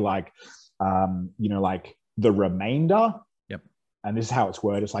pay like, you know, like the remainder. Yep. And this is how it's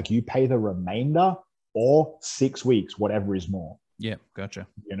worded. It's like you pay the remainder or 6 weeks, whatever is more. Yeah, gotcha.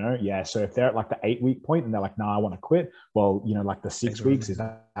 You know, yeah. So if they're at like the 8-week point and they're like, "No, I want to quit," well, you know, like the 6 weeks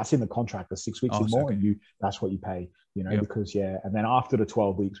that's in the contract. The 6 weeks is more, and that's what you pay. You know, because and then after the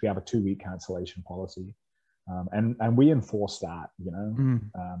 12 weeks, we have a 2-week cancellation policy, and we enforce that. You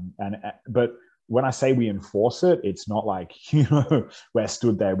know, but when I say we enforce it, it's not like, you know, we're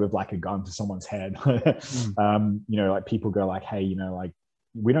stood there with like a gun to someone's head. You know, like people go like, "Hey, you know, like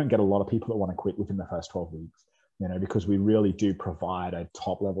we don't get a lot of people that want to quit within the first 12 weeks." You know, because we really do provide a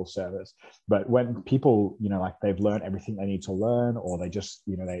top level service. But when people, you know, like they've learned everything they need to learn, or they just,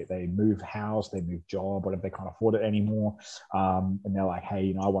 you know, they move house, they move job, whatever, they can't afford it anymore. And they're like, "Hey,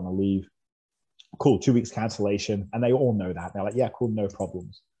 you know, I want to leave." Cool, 2 weeks cancellation. And they all know that. They're like, "Yeah, cool, no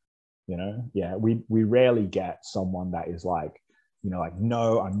problems." You know, yeah, we rarely get someone that is like, you know, like,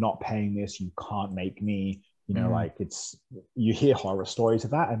 "No, I'm not paying this. You can't make me You know, like you hear horror stories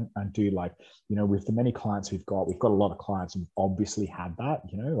of that, and do like, you know, with the many clients we've got a lot of clients who've obviously had that,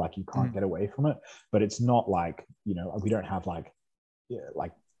 you know, like you can't get away from it, but it's not like, you know, we don't have like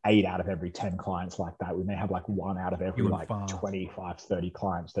 8 out of every 10 clients like that. We may have like 1 out of every 25, 30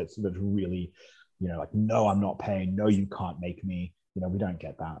 clients that's really, you know, like, no, I'm not paying. No, you can't make me, you know, we don't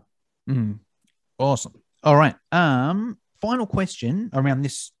get that. Awesome. All right. Final question around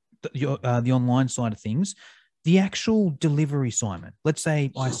this, the online side of things, the actual delivery, Simon. Let's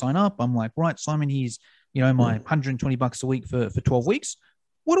say I sign up. I'm like, right, Simon, here's, you know, my $120 a week for 12 weeks.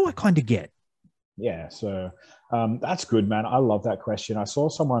 What do I kind of get? Yeah. So that's good, man. I love that question. I saw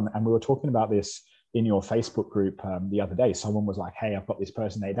someone, and we were talking about this in your Facebook group the other day. Someone was like, hey, I've got this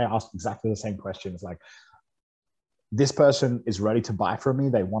person. They asked exactly the same question. It's like, this person is ready to buy from me.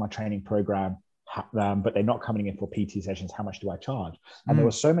 They want a training program, but they're not coming in for PT sessions. How much do I charge? And there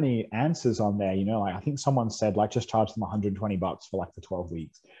were so many answers on there, you know, like I think someone said, like, just charge them $120 for like the 12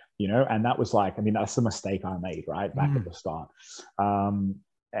 weeks, you know? And that was like, I mean, that's the mistake I made, right? Back at the start.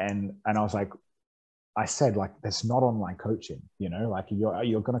 And I was like, I said, like, that's not online coaching, you know, like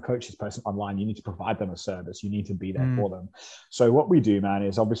you're going to coach this person online. You need to provide them a service. You need to be there for them. So what we do, man,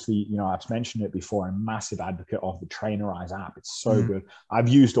 is obviously, you know, I've mentioned it before, I'm a massive advocate of the Trainerize app. It's so good. I've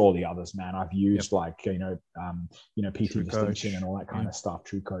used all the others, man. I've used like, you know, PT True Distinction Coach and all that kind of stuff.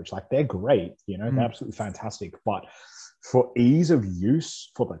 True Coach, like they're great, you know, they're absolutely fantastic. But for ease of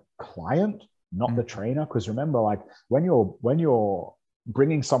use for the client, not the trainer, because remember, like when you're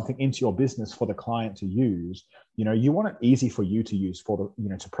bringing something into your business for the client to use, you know, you want it easy for you to use for the, you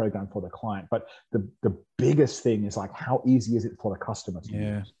know, to program for the client. But the biggest thing is like, how easy is it for the customer to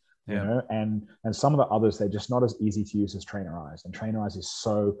use? You know, and some of the others, they're just not as easy to use as Trainerize, and Trainerize is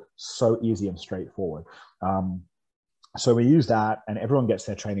so easy and straightforward. So we use that, and everyone gets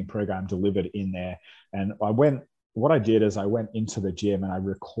their training program delivered in there. And what I did is I went into the gym and I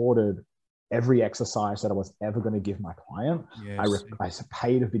recorded every exercise that I was ever going to give my client. I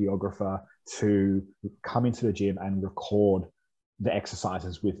paid a videographer to come into the gym and record the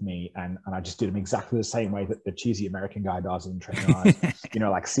exercises with me. And I just did them exactly the same way that the cheesy American guy does in Trainerize, you know,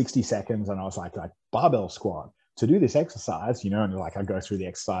 like 60 seconds. And I was like barbell squat to do this exercise, you know, and like I go through the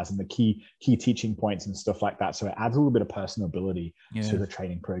exercise and the key teaching points and stuff like that. So it adds a little bit of personability to the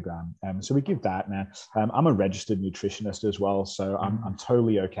training program. So we give that, man. I'm a registered nutritionist as well. So I'm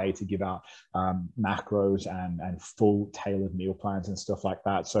totally okay to give out macros and full tailored meal plans and stuff like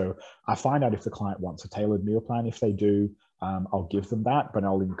that. So I find out if the client wants a tailored meal plan. If they do, I'll give them that, but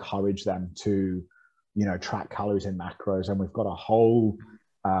I'll encourage them to, you know, track calories and macros. And we've got a whole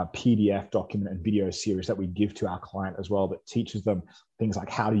PDF document and video series that we give to our client as well, that teaches them things like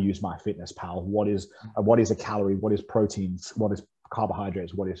how to use MyFitnessPal, what is a calorie, what is proteins, what is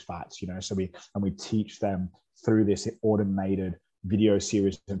carbohydrates, what is fats, you know. So we teach them through this automated video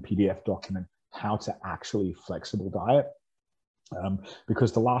series and PDF document how to actually flexible diet.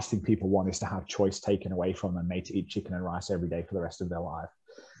 Because the last thing people want is to have choice taken away from them, made to eat chicken and rice every day for the rest of their life.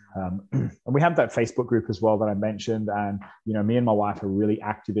 And we have that Facebook group as well that I mentioned. And, you know, me and my wife are really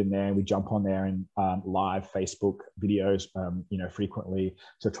active in there. We jump on there in live Facebook videos, you know, frequently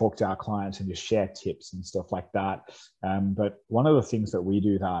to talk to our clients and just share tips and stuff like that. But one of the things that we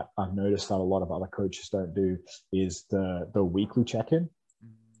do that I've noticed that a lot of other coaches don't do is the weekly check-in.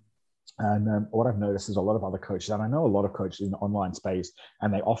 And what I've noticed is a lot of other coaches, and I know a lot of coaches in the online space,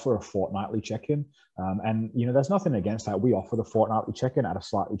 and they offer a fortnightly check-in. And, you know, there's nothing against that. We offer the fortnightly check-in at a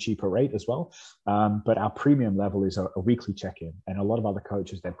slightly cheaper rate as well. But our premium level is a weekly check-in. And a lot of other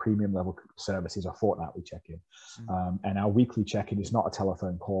coaches, their premium level service is a fortnightly check-in. And our weekly check-in is not a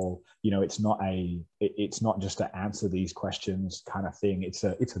telephone call. You know, it's not just to answer these questions kind of thing. It's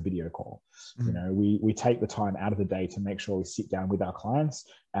a video call. You know, we take the time out of the day to make sure we sit down with our clients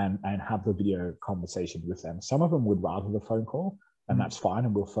and have the video conversation with them. Some of them would rather the phone call, and that's fine,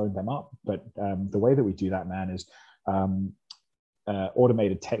 and we'll phone them up. But the way that we do that, man, is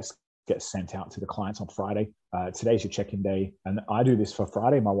automated text gets sent out to the clients on Friday. Today's your check-in day. And I do this for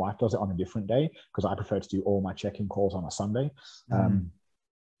Friday. My wife does it on a different day because I prefer to do all my check-in calls on a Sunday.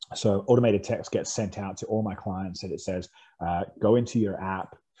 So automated text gets sent out to all my clients, and it says, go into your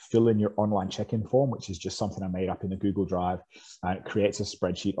app, fill in your online check-in form, which is just something I made up in the Google Drive. It creates a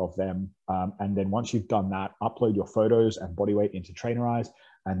spreadsheet of them. And then once you've done that, upload your photos and body weight into Trainerize,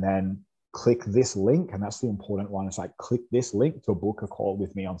 and then click this link. And that's the important one. It's like, click this link to book a call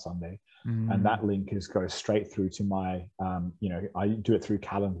with me on Sunday. And that link goes straight through to my, you know, I do it through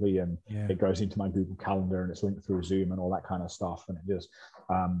Calendly, and it goes into my Google Calendar, and it's linked through Zoom and all that kind of stuff. And it just,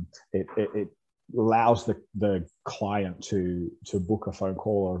 it allows the client to book a phone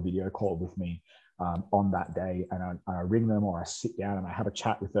call or a video call with me on that day, and I ring them or I sit down and I have a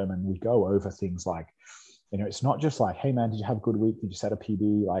chat with them, and we go over things like, it's not just like, hey man, did you have a good week? Did you set a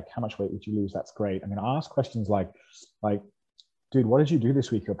PB? Like, how much weight did you lose? That's great. I mean, I ask questions like, dude, what did you do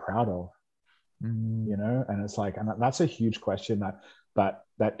this week you're proud of? And it's like, and that's a huge question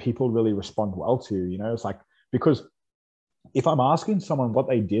that people really respond well to. It's like, because if I'm asking someone what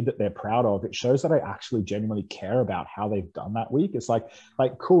they did that they're proud of, it shows that I actually genuinely care about how they've done that week. It's like,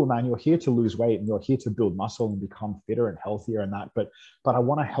 cool, man, you're here to lose weight and you're here to build muscle and become fitter and healthier and that. But I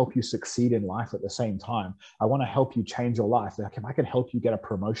want to help you succeed in life at the same time. I want to help you change your life. Like, if I can help you get a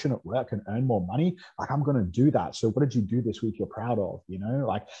promotion at work and earn more money, like, I'm going to do that. So what did you do this week you're proud of?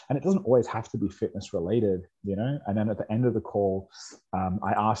 And it doesn't always have to be fitness related, and then at the end of the call,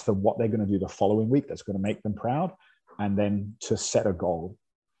 I ask them what they're going to do the following week that's going to make them proud, and then to set a goal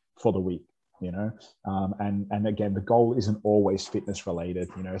for the week, and again, the goal isn't always fitness related.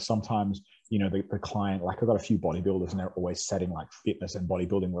 Sometimes, the client, like, I've got a few bodybuilders and they're always setting like fitness and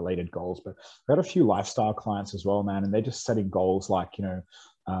bodybuilding related goals, but I've got a few lifestyle clients as well, man. And they're just setting goals like,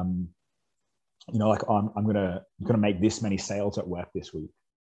 like I'm going to make this many sales at work this week.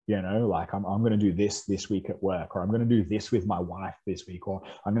 Like I'm going to do this week at work, or I'm going to do this with my wife this week, or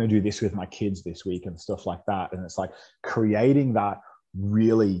I'm going to do this with my kids this week, and stuff like that. And it's like creating that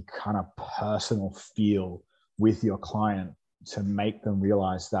really kind of personal feel with your client to make them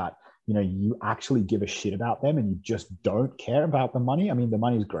realize that, you actually give a shit about them and you just don't care about the money. I mean, the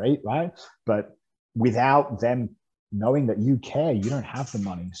money's great, right? But without them knowing that you care, you don't have the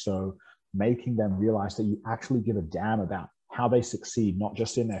money. So making them realize that you actually give a damn about how they succeed, not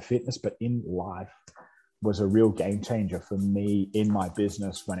just in their fitness, but in life, was a real game changer for me in my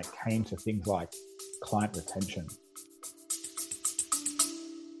business when it came to things like client retention.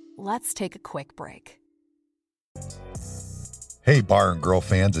 Let's take a quick break. Hey, Bar and Grill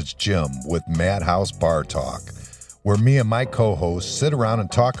fans, it's Jim with Madhouse Bar Talk, where me and my co-hosts sit around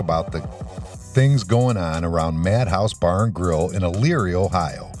and talk about the things going on around Madhouse Bar and Grill in Elyria,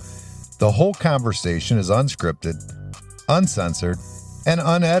 Ohio. The whole conversation is unscripted, uncensored, and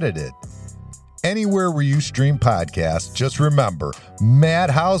unedited. Anywhere where you stream podcasts, just remember,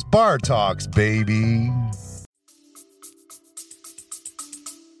 Madhouse Bar Talks, baby.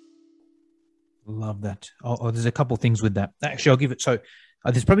 Love that. There's a couple things with that. Actually, I'll give it. So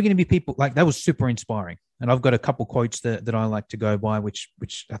there's probably going to be people like that was super inspiring. And I've got a couple quotes that I like to go by, which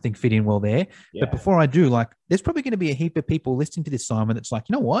I think fit in well there. Yeah. But before I do, there's probably going to be a heap of people listening to this, Simon, that's like,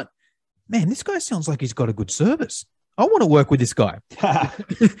 you know what? Man, this guy sounds like he's got a good service. I want to work with this guy.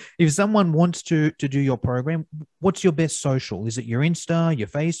 If someone wants to do your program, what's your best social? Is it your Insta, your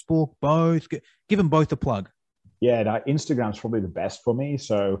Facebook, both? Give them both a plug. Yeah, no, Instagram's probably the best for me.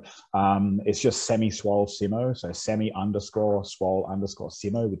 So it's just semi-swole Simo. So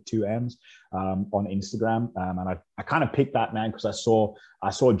semi_swole_Simo with 2 M's on Instagram. And I kind of picked that, man, because I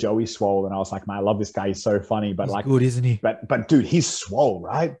saw Joey Swole and I was like, man, I love this guy. He's so funny. But he's good, isn't he? But dude, he's swole,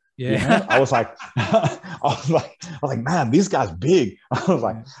 right? Yeah. I was like, man, this guy's big. I was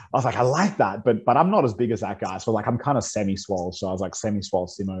like, I like that, but I'm not as big as that guy. So I'm kind of semi-swole. So I was like semi-swole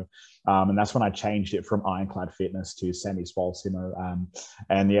Simo. And that's when I changed it from Ironclad Fitness to semi-swole Simo.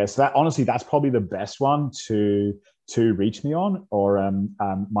 And yeah, so that honestly, that's probably the best one to reach me on, or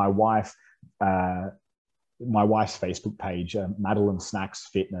my wife's Facebook page, Madeline Snacks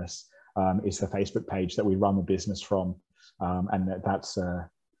Fitness, is the Facebook page that we run the business from. And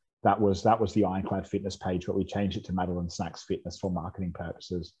that was the Ironclad Fitness page, but we changed it to Madeline Snacks Fitness for marketing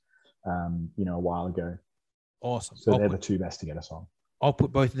purposes, a while ago. Awesome. So they're the two best to get us on. I'll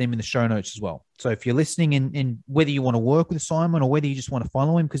put both of them in the show notes as well. So if you're listening and whether you want to work with Simon or whether you just want to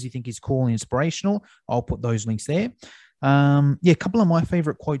follow him because you think he's cool and inspirational, I'll put those links there. A couple of my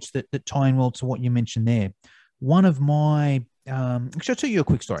favorite quotes that tie in well to what you mentioned there. One of my, actually, I'll tell you a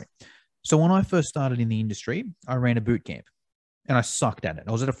quick story. So when I first started in the industry, I ran a boot camp. And I sucked at it.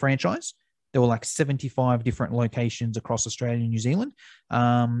 I was at a franchise. There were 75 different locations across Australia and New Zealand.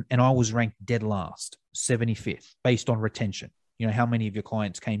 And I was ranked dead last, 75th, based on retention. How many of your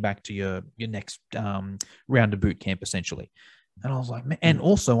clients came back to your next round of boot camp, essentially. And I was like, man, and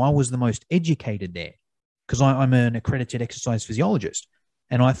also I was the most educated there because I'm an accredited exercise physiologist.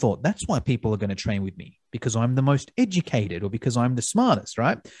 And I thought that's why people are going to train with me, because I'm the most educated or because I'm the smartest,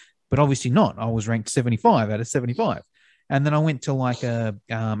 right? But obviously not. I was ranked 75 out of 75. And then I went to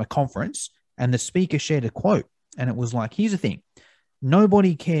a conference and the speaker shared a quote and it was like, here's the thing.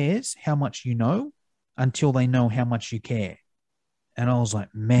 Nobody cares how much you know until they know how much you care. And I was like,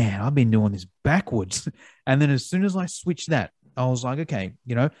 man, I've been doing this backwards. And then as soon as I switched that, I was like, okay,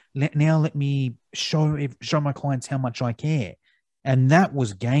 now let me show my clients how much I care. And that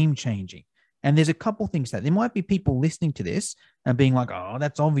was game changing And there's a couple things that there might be people listening to this and being like, oh,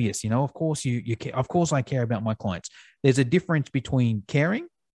 that's obvious. Of course you care. Of course I care about my clients. There's a difference between caring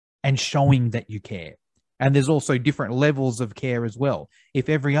and showing that you care. And there's also different levels of care as well. If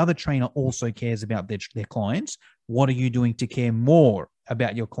every other trainer also cares about their clients, what are you doing to care more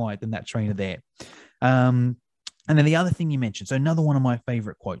about your client than that trainer there? And then the other thing you mentioned, so another one of my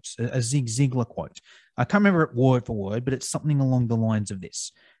favorite quotes, a Zig Ziglar quote. I can't remember it word for word, but it's something along the lines of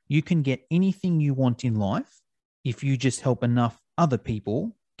this. You can get anything you want in life if you just help enough other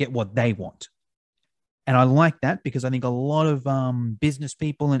people get what they want. And I like that because I think a lot of business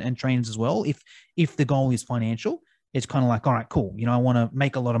people and trainers as well, if the goal is financial, it's kind of like, all right, cool. I want to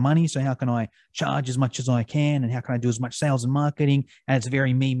make a lot of money. So how can I charge as much as I can? And how can I do as much sales and marketing? And it's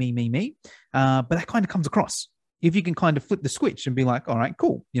very me. But that kind of comes across. If you can kind of flip the switch and be like, all right,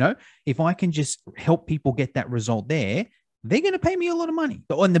 cool. If I can just help people get that result there, they're going to pay me a lot of money.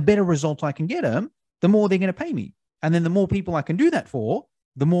 And the better result I can get them, the more they're going to pay me. And then the more people I can do that for,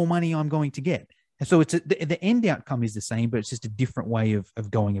 the more money I'm going to get. And so it's the end outcome is the same, but it's just a different way of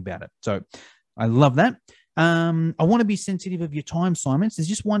going about it. So I love that. I want to be sensitive of your time, Simon. So there's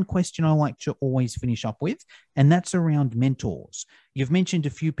just one question I like to always finish up with, and that's around mentors. You've mentioned a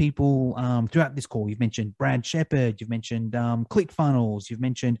few people throughout this call. You've mentioned Brad Shepard. You've mentioned ClickFunnels. You've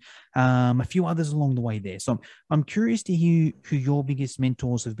mentioned a few others along the way there. So I'm curious to hear who your biggest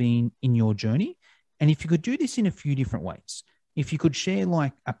mentors have been in your journey. And if you could do this in a few different ways. If you could share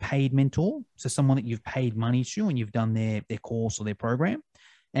like a paid mentor, so someone that you've paid money to and you've done their course or their program,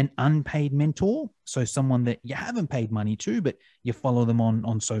 an unpaid mentor, so someone that you haven't paid money to, but you follow them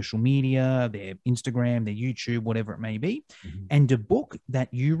on social media, their Instagram, their YouTube, whatever it may be, and a book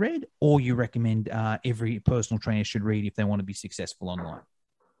that you read or you recommend every personal trainer should read if they want to be successful online.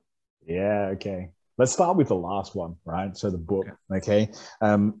 Yeah, okay. Let's start with the last one, right? So the book, okay?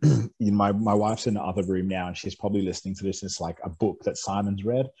 My wife's in the other room now, and she's probably listening to this. It's like a book that Simon's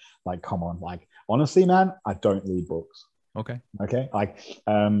read. Like, come on. Like, honestly, man, I don't read books. Okay. Like,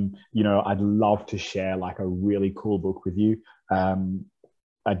 I'd love to share like a really cool book with you.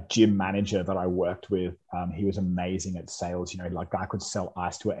 A gym manager that I worked with, he was amazing at sales. Like I could sell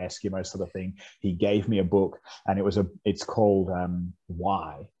ice to an Eskimo sort of thing. He gave me a book, and it's called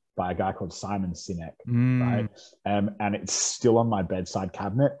Why, by a guy called Simon Sinek, right? And it's still on my bedside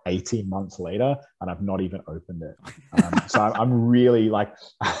cabinet 18 months later, and I've not even opened it. So I'm really like,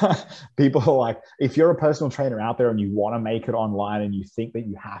 people are like, if you're a personal trainer out there and you want to make it online and you think that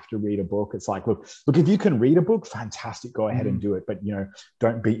you have to read a book, it's like, look, if you can read a book, fantastic, go ahead and do it. But,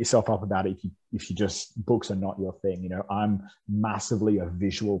 don't beat yourself up about it if you just, books are not your thing. I'm massively a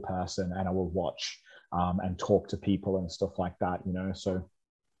visual person, and I will watch and talk to people and stuff like that, so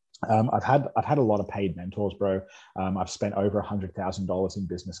I've had a lot of paid mentors, bro. I've spent over $100,000 in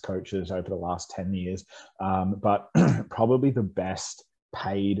business coaches over the last 10 years. But probably the best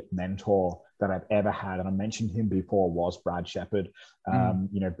paid mentor that I've ever had, and I mentioned him before, was Brad Shepard.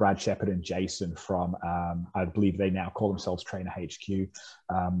 Brad Shepard and Jason from, I believe they now call themselves Trainer HQ.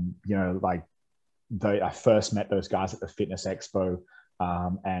 I first met those guys at the Fitness Expo,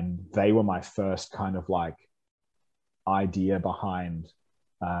 and they were my first kind of like idea behind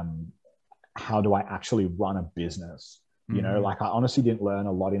how do I actually run a business? I honestly didn't learn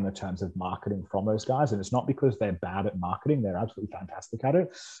a lot in the terms of marketing from those guys. And it's not because they're bad at marketing. They're absolutely fantastic at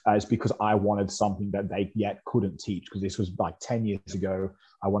it. It's because I wanted something that they yet couldn't teach, because this was like 10 years ago.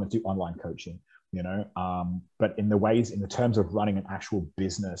 I wanted to do online coaching, but in the terms of running an actual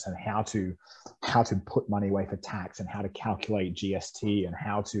business and how to put money away for tax and how to calculate GST and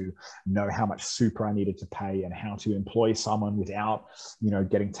how to know how much super I needed to pay and how to employ someone without,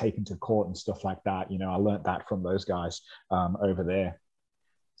 getting taken to court and stuff like that. I learned that from those guys over there.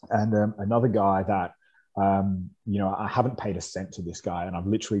 And another guy that, I haven't paid a cent to this guy, and I've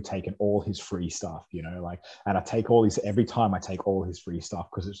literally taken all his free stuff, and I take all his, every time I take all his free stuff,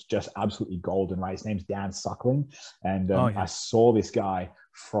 because it's just absolutely golden, right? His name's Dan Suckling. And I saw this guy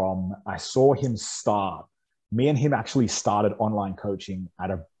I saw him start. Me and him actually started online coaching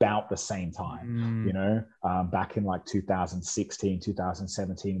at about the same time, back in like 2016,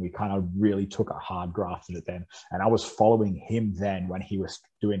 2017, we kind of really took a hard graft at it then. And I was following him then when he was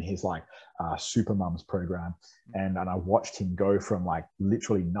doing his like Super Mums program. And I watched him go from like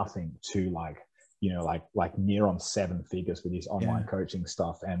literally nothing to like, like near on 7 figures with his online coaching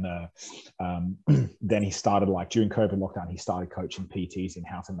stuff. And then he started, like during COVID lockdown, he started coaching PTs in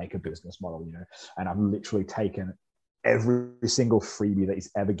how to make a business model, and I've literally taken every single freebie that he's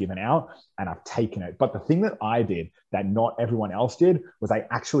ever given out, and I've taken it. But the thing that I did that not everyone else did was I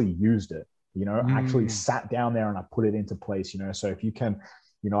actually used it, actually sat down there and I put it into place, so if you can,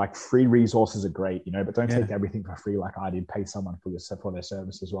 like free resources are great, but don't take everything for free. Like I did, pay someone for their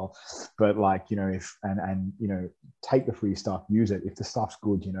service as well. But like, if, and take the free stuff, use it. If the stuff's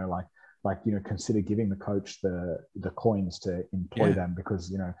good, consider giving the coach the coins to employ them,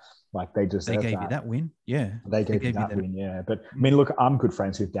 because, like they deserve gave you that win. Yeah. They gave you that win. Yeah. But I mean, look, I'm good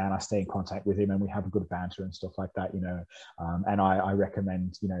friends with Dan. I stay in contact with him and we have a good banter and stuff like that, and I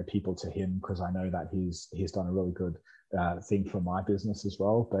recommend, people to him because I know that he's done a really good thing for my business as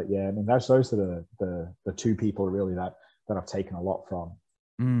well. But yeah, I mean, those are the two people really that I've taken a lot from.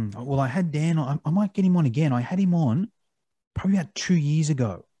 Well, I had Dan, I might get him on again. I had him on probably about 2 years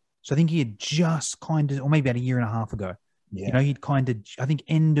ago. So I think he had just kind of, or maybe about a year and a half ago, he'd kind of, I think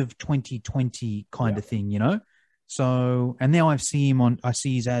end of 2020 kind of thing, So, and now I see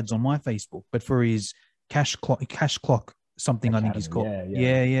his ads on my Facebook, but for his cash clock something, Academy, I think he's called.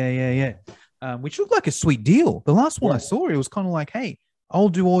 Yeah. Which looked like a sweet deal. The last one I saw, it was kind of like, hey, I'll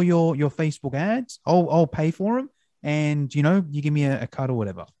do all your Facebook ads. I'll pay for them. And, you give me a cut or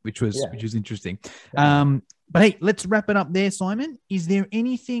whatever, which was interesting. Yeah. But hey, let's wrap it up there, Simon. Is there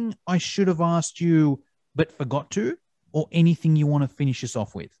anything I should have asked you but forgot to, or anything you want to finish us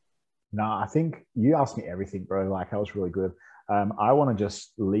off with? No, I think you asked me everything, bro. Like, that was really good. I want to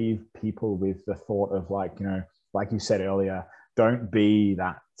just leave people with the thought of like, like you said earlier, don't be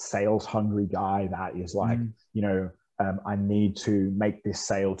that sales hungry guy that is like, I need to make this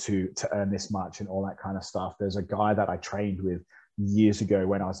sale to earn this much and all that kind of stuff. There's a guy that I trained with years ago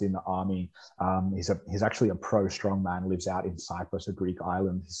when I was in the army. He's actually a pro strongman, lives out in Cyprus, a Greek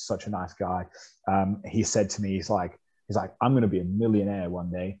island. He's such a nice guy. He said to me, he's like, I'm going to be a millionaire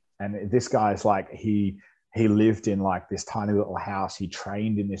one day. And this guy's like, he lived in like this tiny little house. He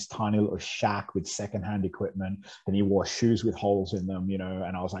trained in this tiny little shack with secondhand equipment, and he wore shoes with holes in them,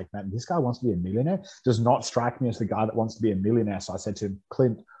 and I was like, man, this guy wants to be a millionaire? Does not strike me as the guy that wants to be a millionaire. So I said to him,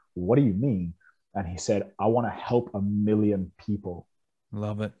 Clint, what do you mean? And he said, I want to help 1 million people.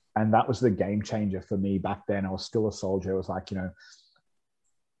 Love it. And that was the game changer for me back then. I was still a soldier. It was like,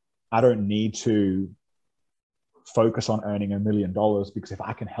 I don't need to focus on earning $1 million, because if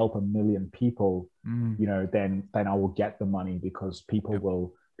I can help 1 million people, then I will get the money, because people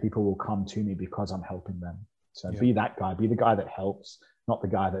will come to me because I'm helping them. So be that guy, be the guy that helps, not the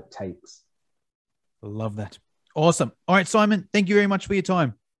guy that takes. Love that. Awesome. All right, Simon, thank you very much for your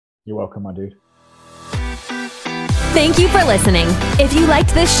time. You're welcome, my dude. Thank you for listening. If you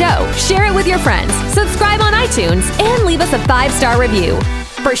liked this show, share it with your friends, subscribe on iTunes, and leave us a 5-star review.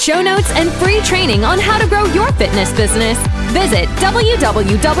 For show notes and free training on how to grow your fitness business, visit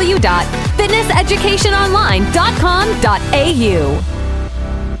www.fitnesseducationonline.com.au.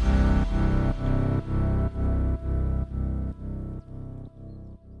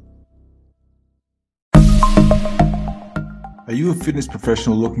 Are you a fitness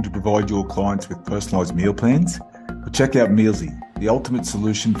professional looking to provide your clients with personalized meal plans? Well, check out Mealsy, the ultimate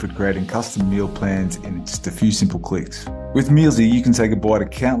solution for creating custom meal plans in just a few simple clicks. With Mealsy, you can say goodbye to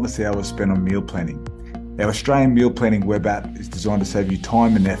countless hours spent on meal planning. Our Australian meal planning web app is designed to save you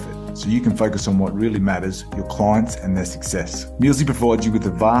time and effort, so you can focus on what really matters, your clients and their success. Mealsy provides you with a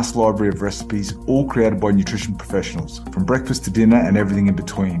vast library of recipes, all created by nutrition professionals. From breakfast to dinner and everything in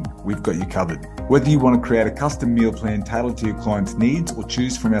between, we've got you covered. Whether you want to create a custom meal plan tailored to your client's needs or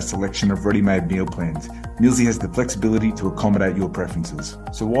choose from our selection of ready-made meal plans, Mealsy has the flexibility to accommodate your preferences.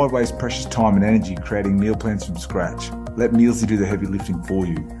 So why waste precious time and energy creating meal plans from scratch? Let Mealsy do the heavy lifting for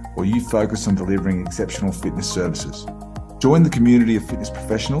you, while you focus on delivering exceptional fitness services. Join the community of fitness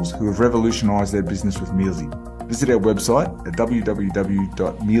professionals who have revolutionised their business with Mealsy. Visit our website at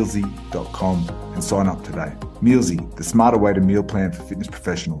www.mealsy.com and sign up today. Mealsy, the smarter way to meal plan for fitness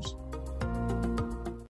professionals.